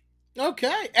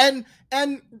 Okay. And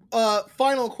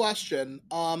final question.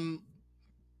 Do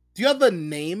you have a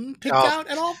name picked Oh, out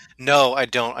at all? no, I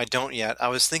don't. I don't yet. I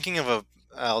was thinking of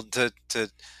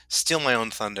to steal my own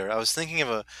thunder. I was thinking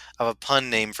of a pun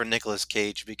name for Nicolas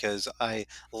Cage because I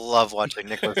love watching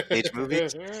Nicolas Cage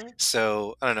movies.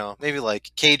 So I don't know, maybe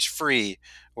like Cage Free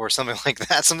or something like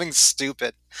that. Something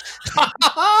stupid.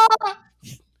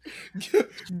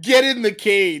 Get in the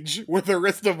cage with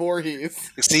Arista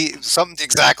Voorhees. See, something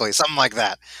like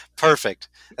that. Perfect.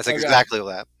 That's Okay. exactly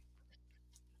that.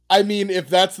 I mean, if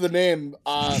that's the name,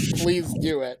 please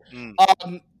do it.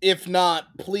 If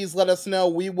not, please let us know.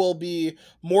 We will be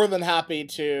more than happy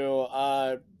to.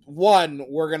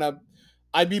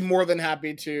 I'd be more than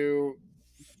happy to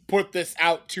put this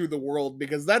out to the world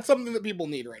because that's something that people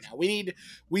need right now. We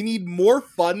need more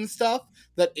fun stuff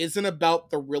that isn't about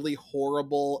the really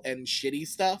horrible and shitty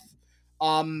stuff.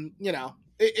 I'm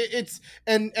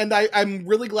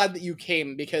really glad that you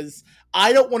came because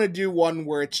I don't want to do one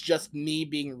where it's just me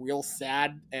being real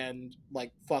sad and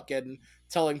like fucking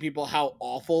telling people how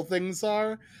awful things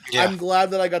are. Yeah. I'm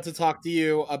glad that I got to talk to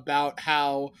you about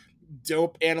how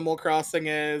dope Animal Crossing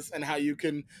is and how you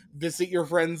can visit your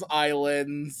friends'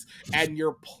 islands and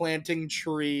you're planting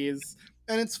trees.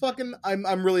 And it's fucking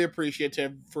I'm really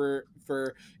appreciative for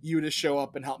you to show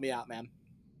up and help me out, man.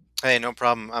 Hey, no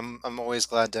problem. I'm always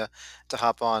glad to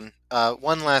hop on.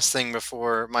 One last thing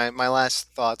before my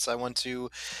last thoughts, I want to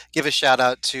give a shout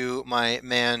out to my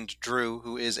man Drew,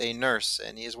 who is a nurse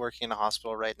and he is working in a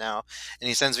hospital right now. And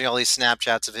he sends me all these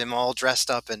Snapchats of him all dressed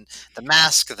up in the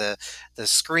mask, the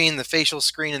screen, the facial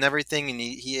screen, and everything. And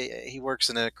he works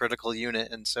in a critical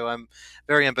unit, and so I'm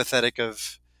very empathetic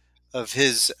of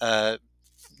his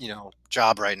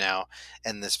job right now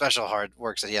and the special hard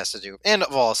works that he has to do, and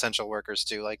of all essential workers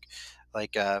too, like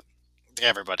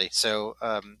everybody. So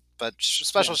but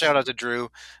special shout out to Drew,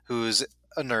 who's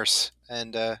a nurse,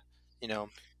 and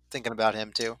thinking about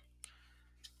him too.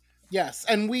 Yes,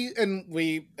 and we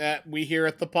here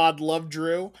at the pod love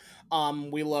Drew.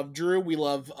 We love Drew. We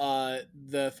love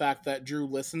the fact that Drew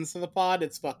listens to the pod.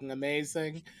 It's fucking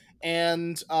amazing.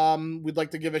 And we'd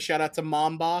like to give a shout out to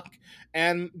Mombach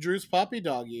and Drew's puppy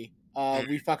doggy.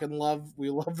 We fucking love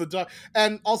the dog.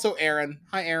 And also Aaron.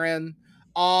 Hi Aaron.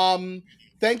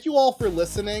 Thank you all for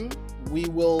listening. We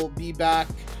will be back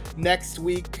next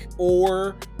week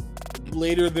or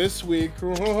later this week.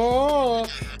 We'll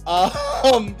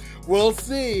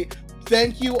see.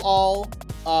 Thank you all.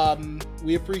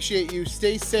 We appreciate you.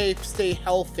 Stay safe, stay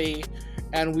healthy,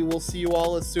 and we will see you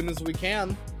all as soon as we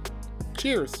can.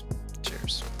 Cheers.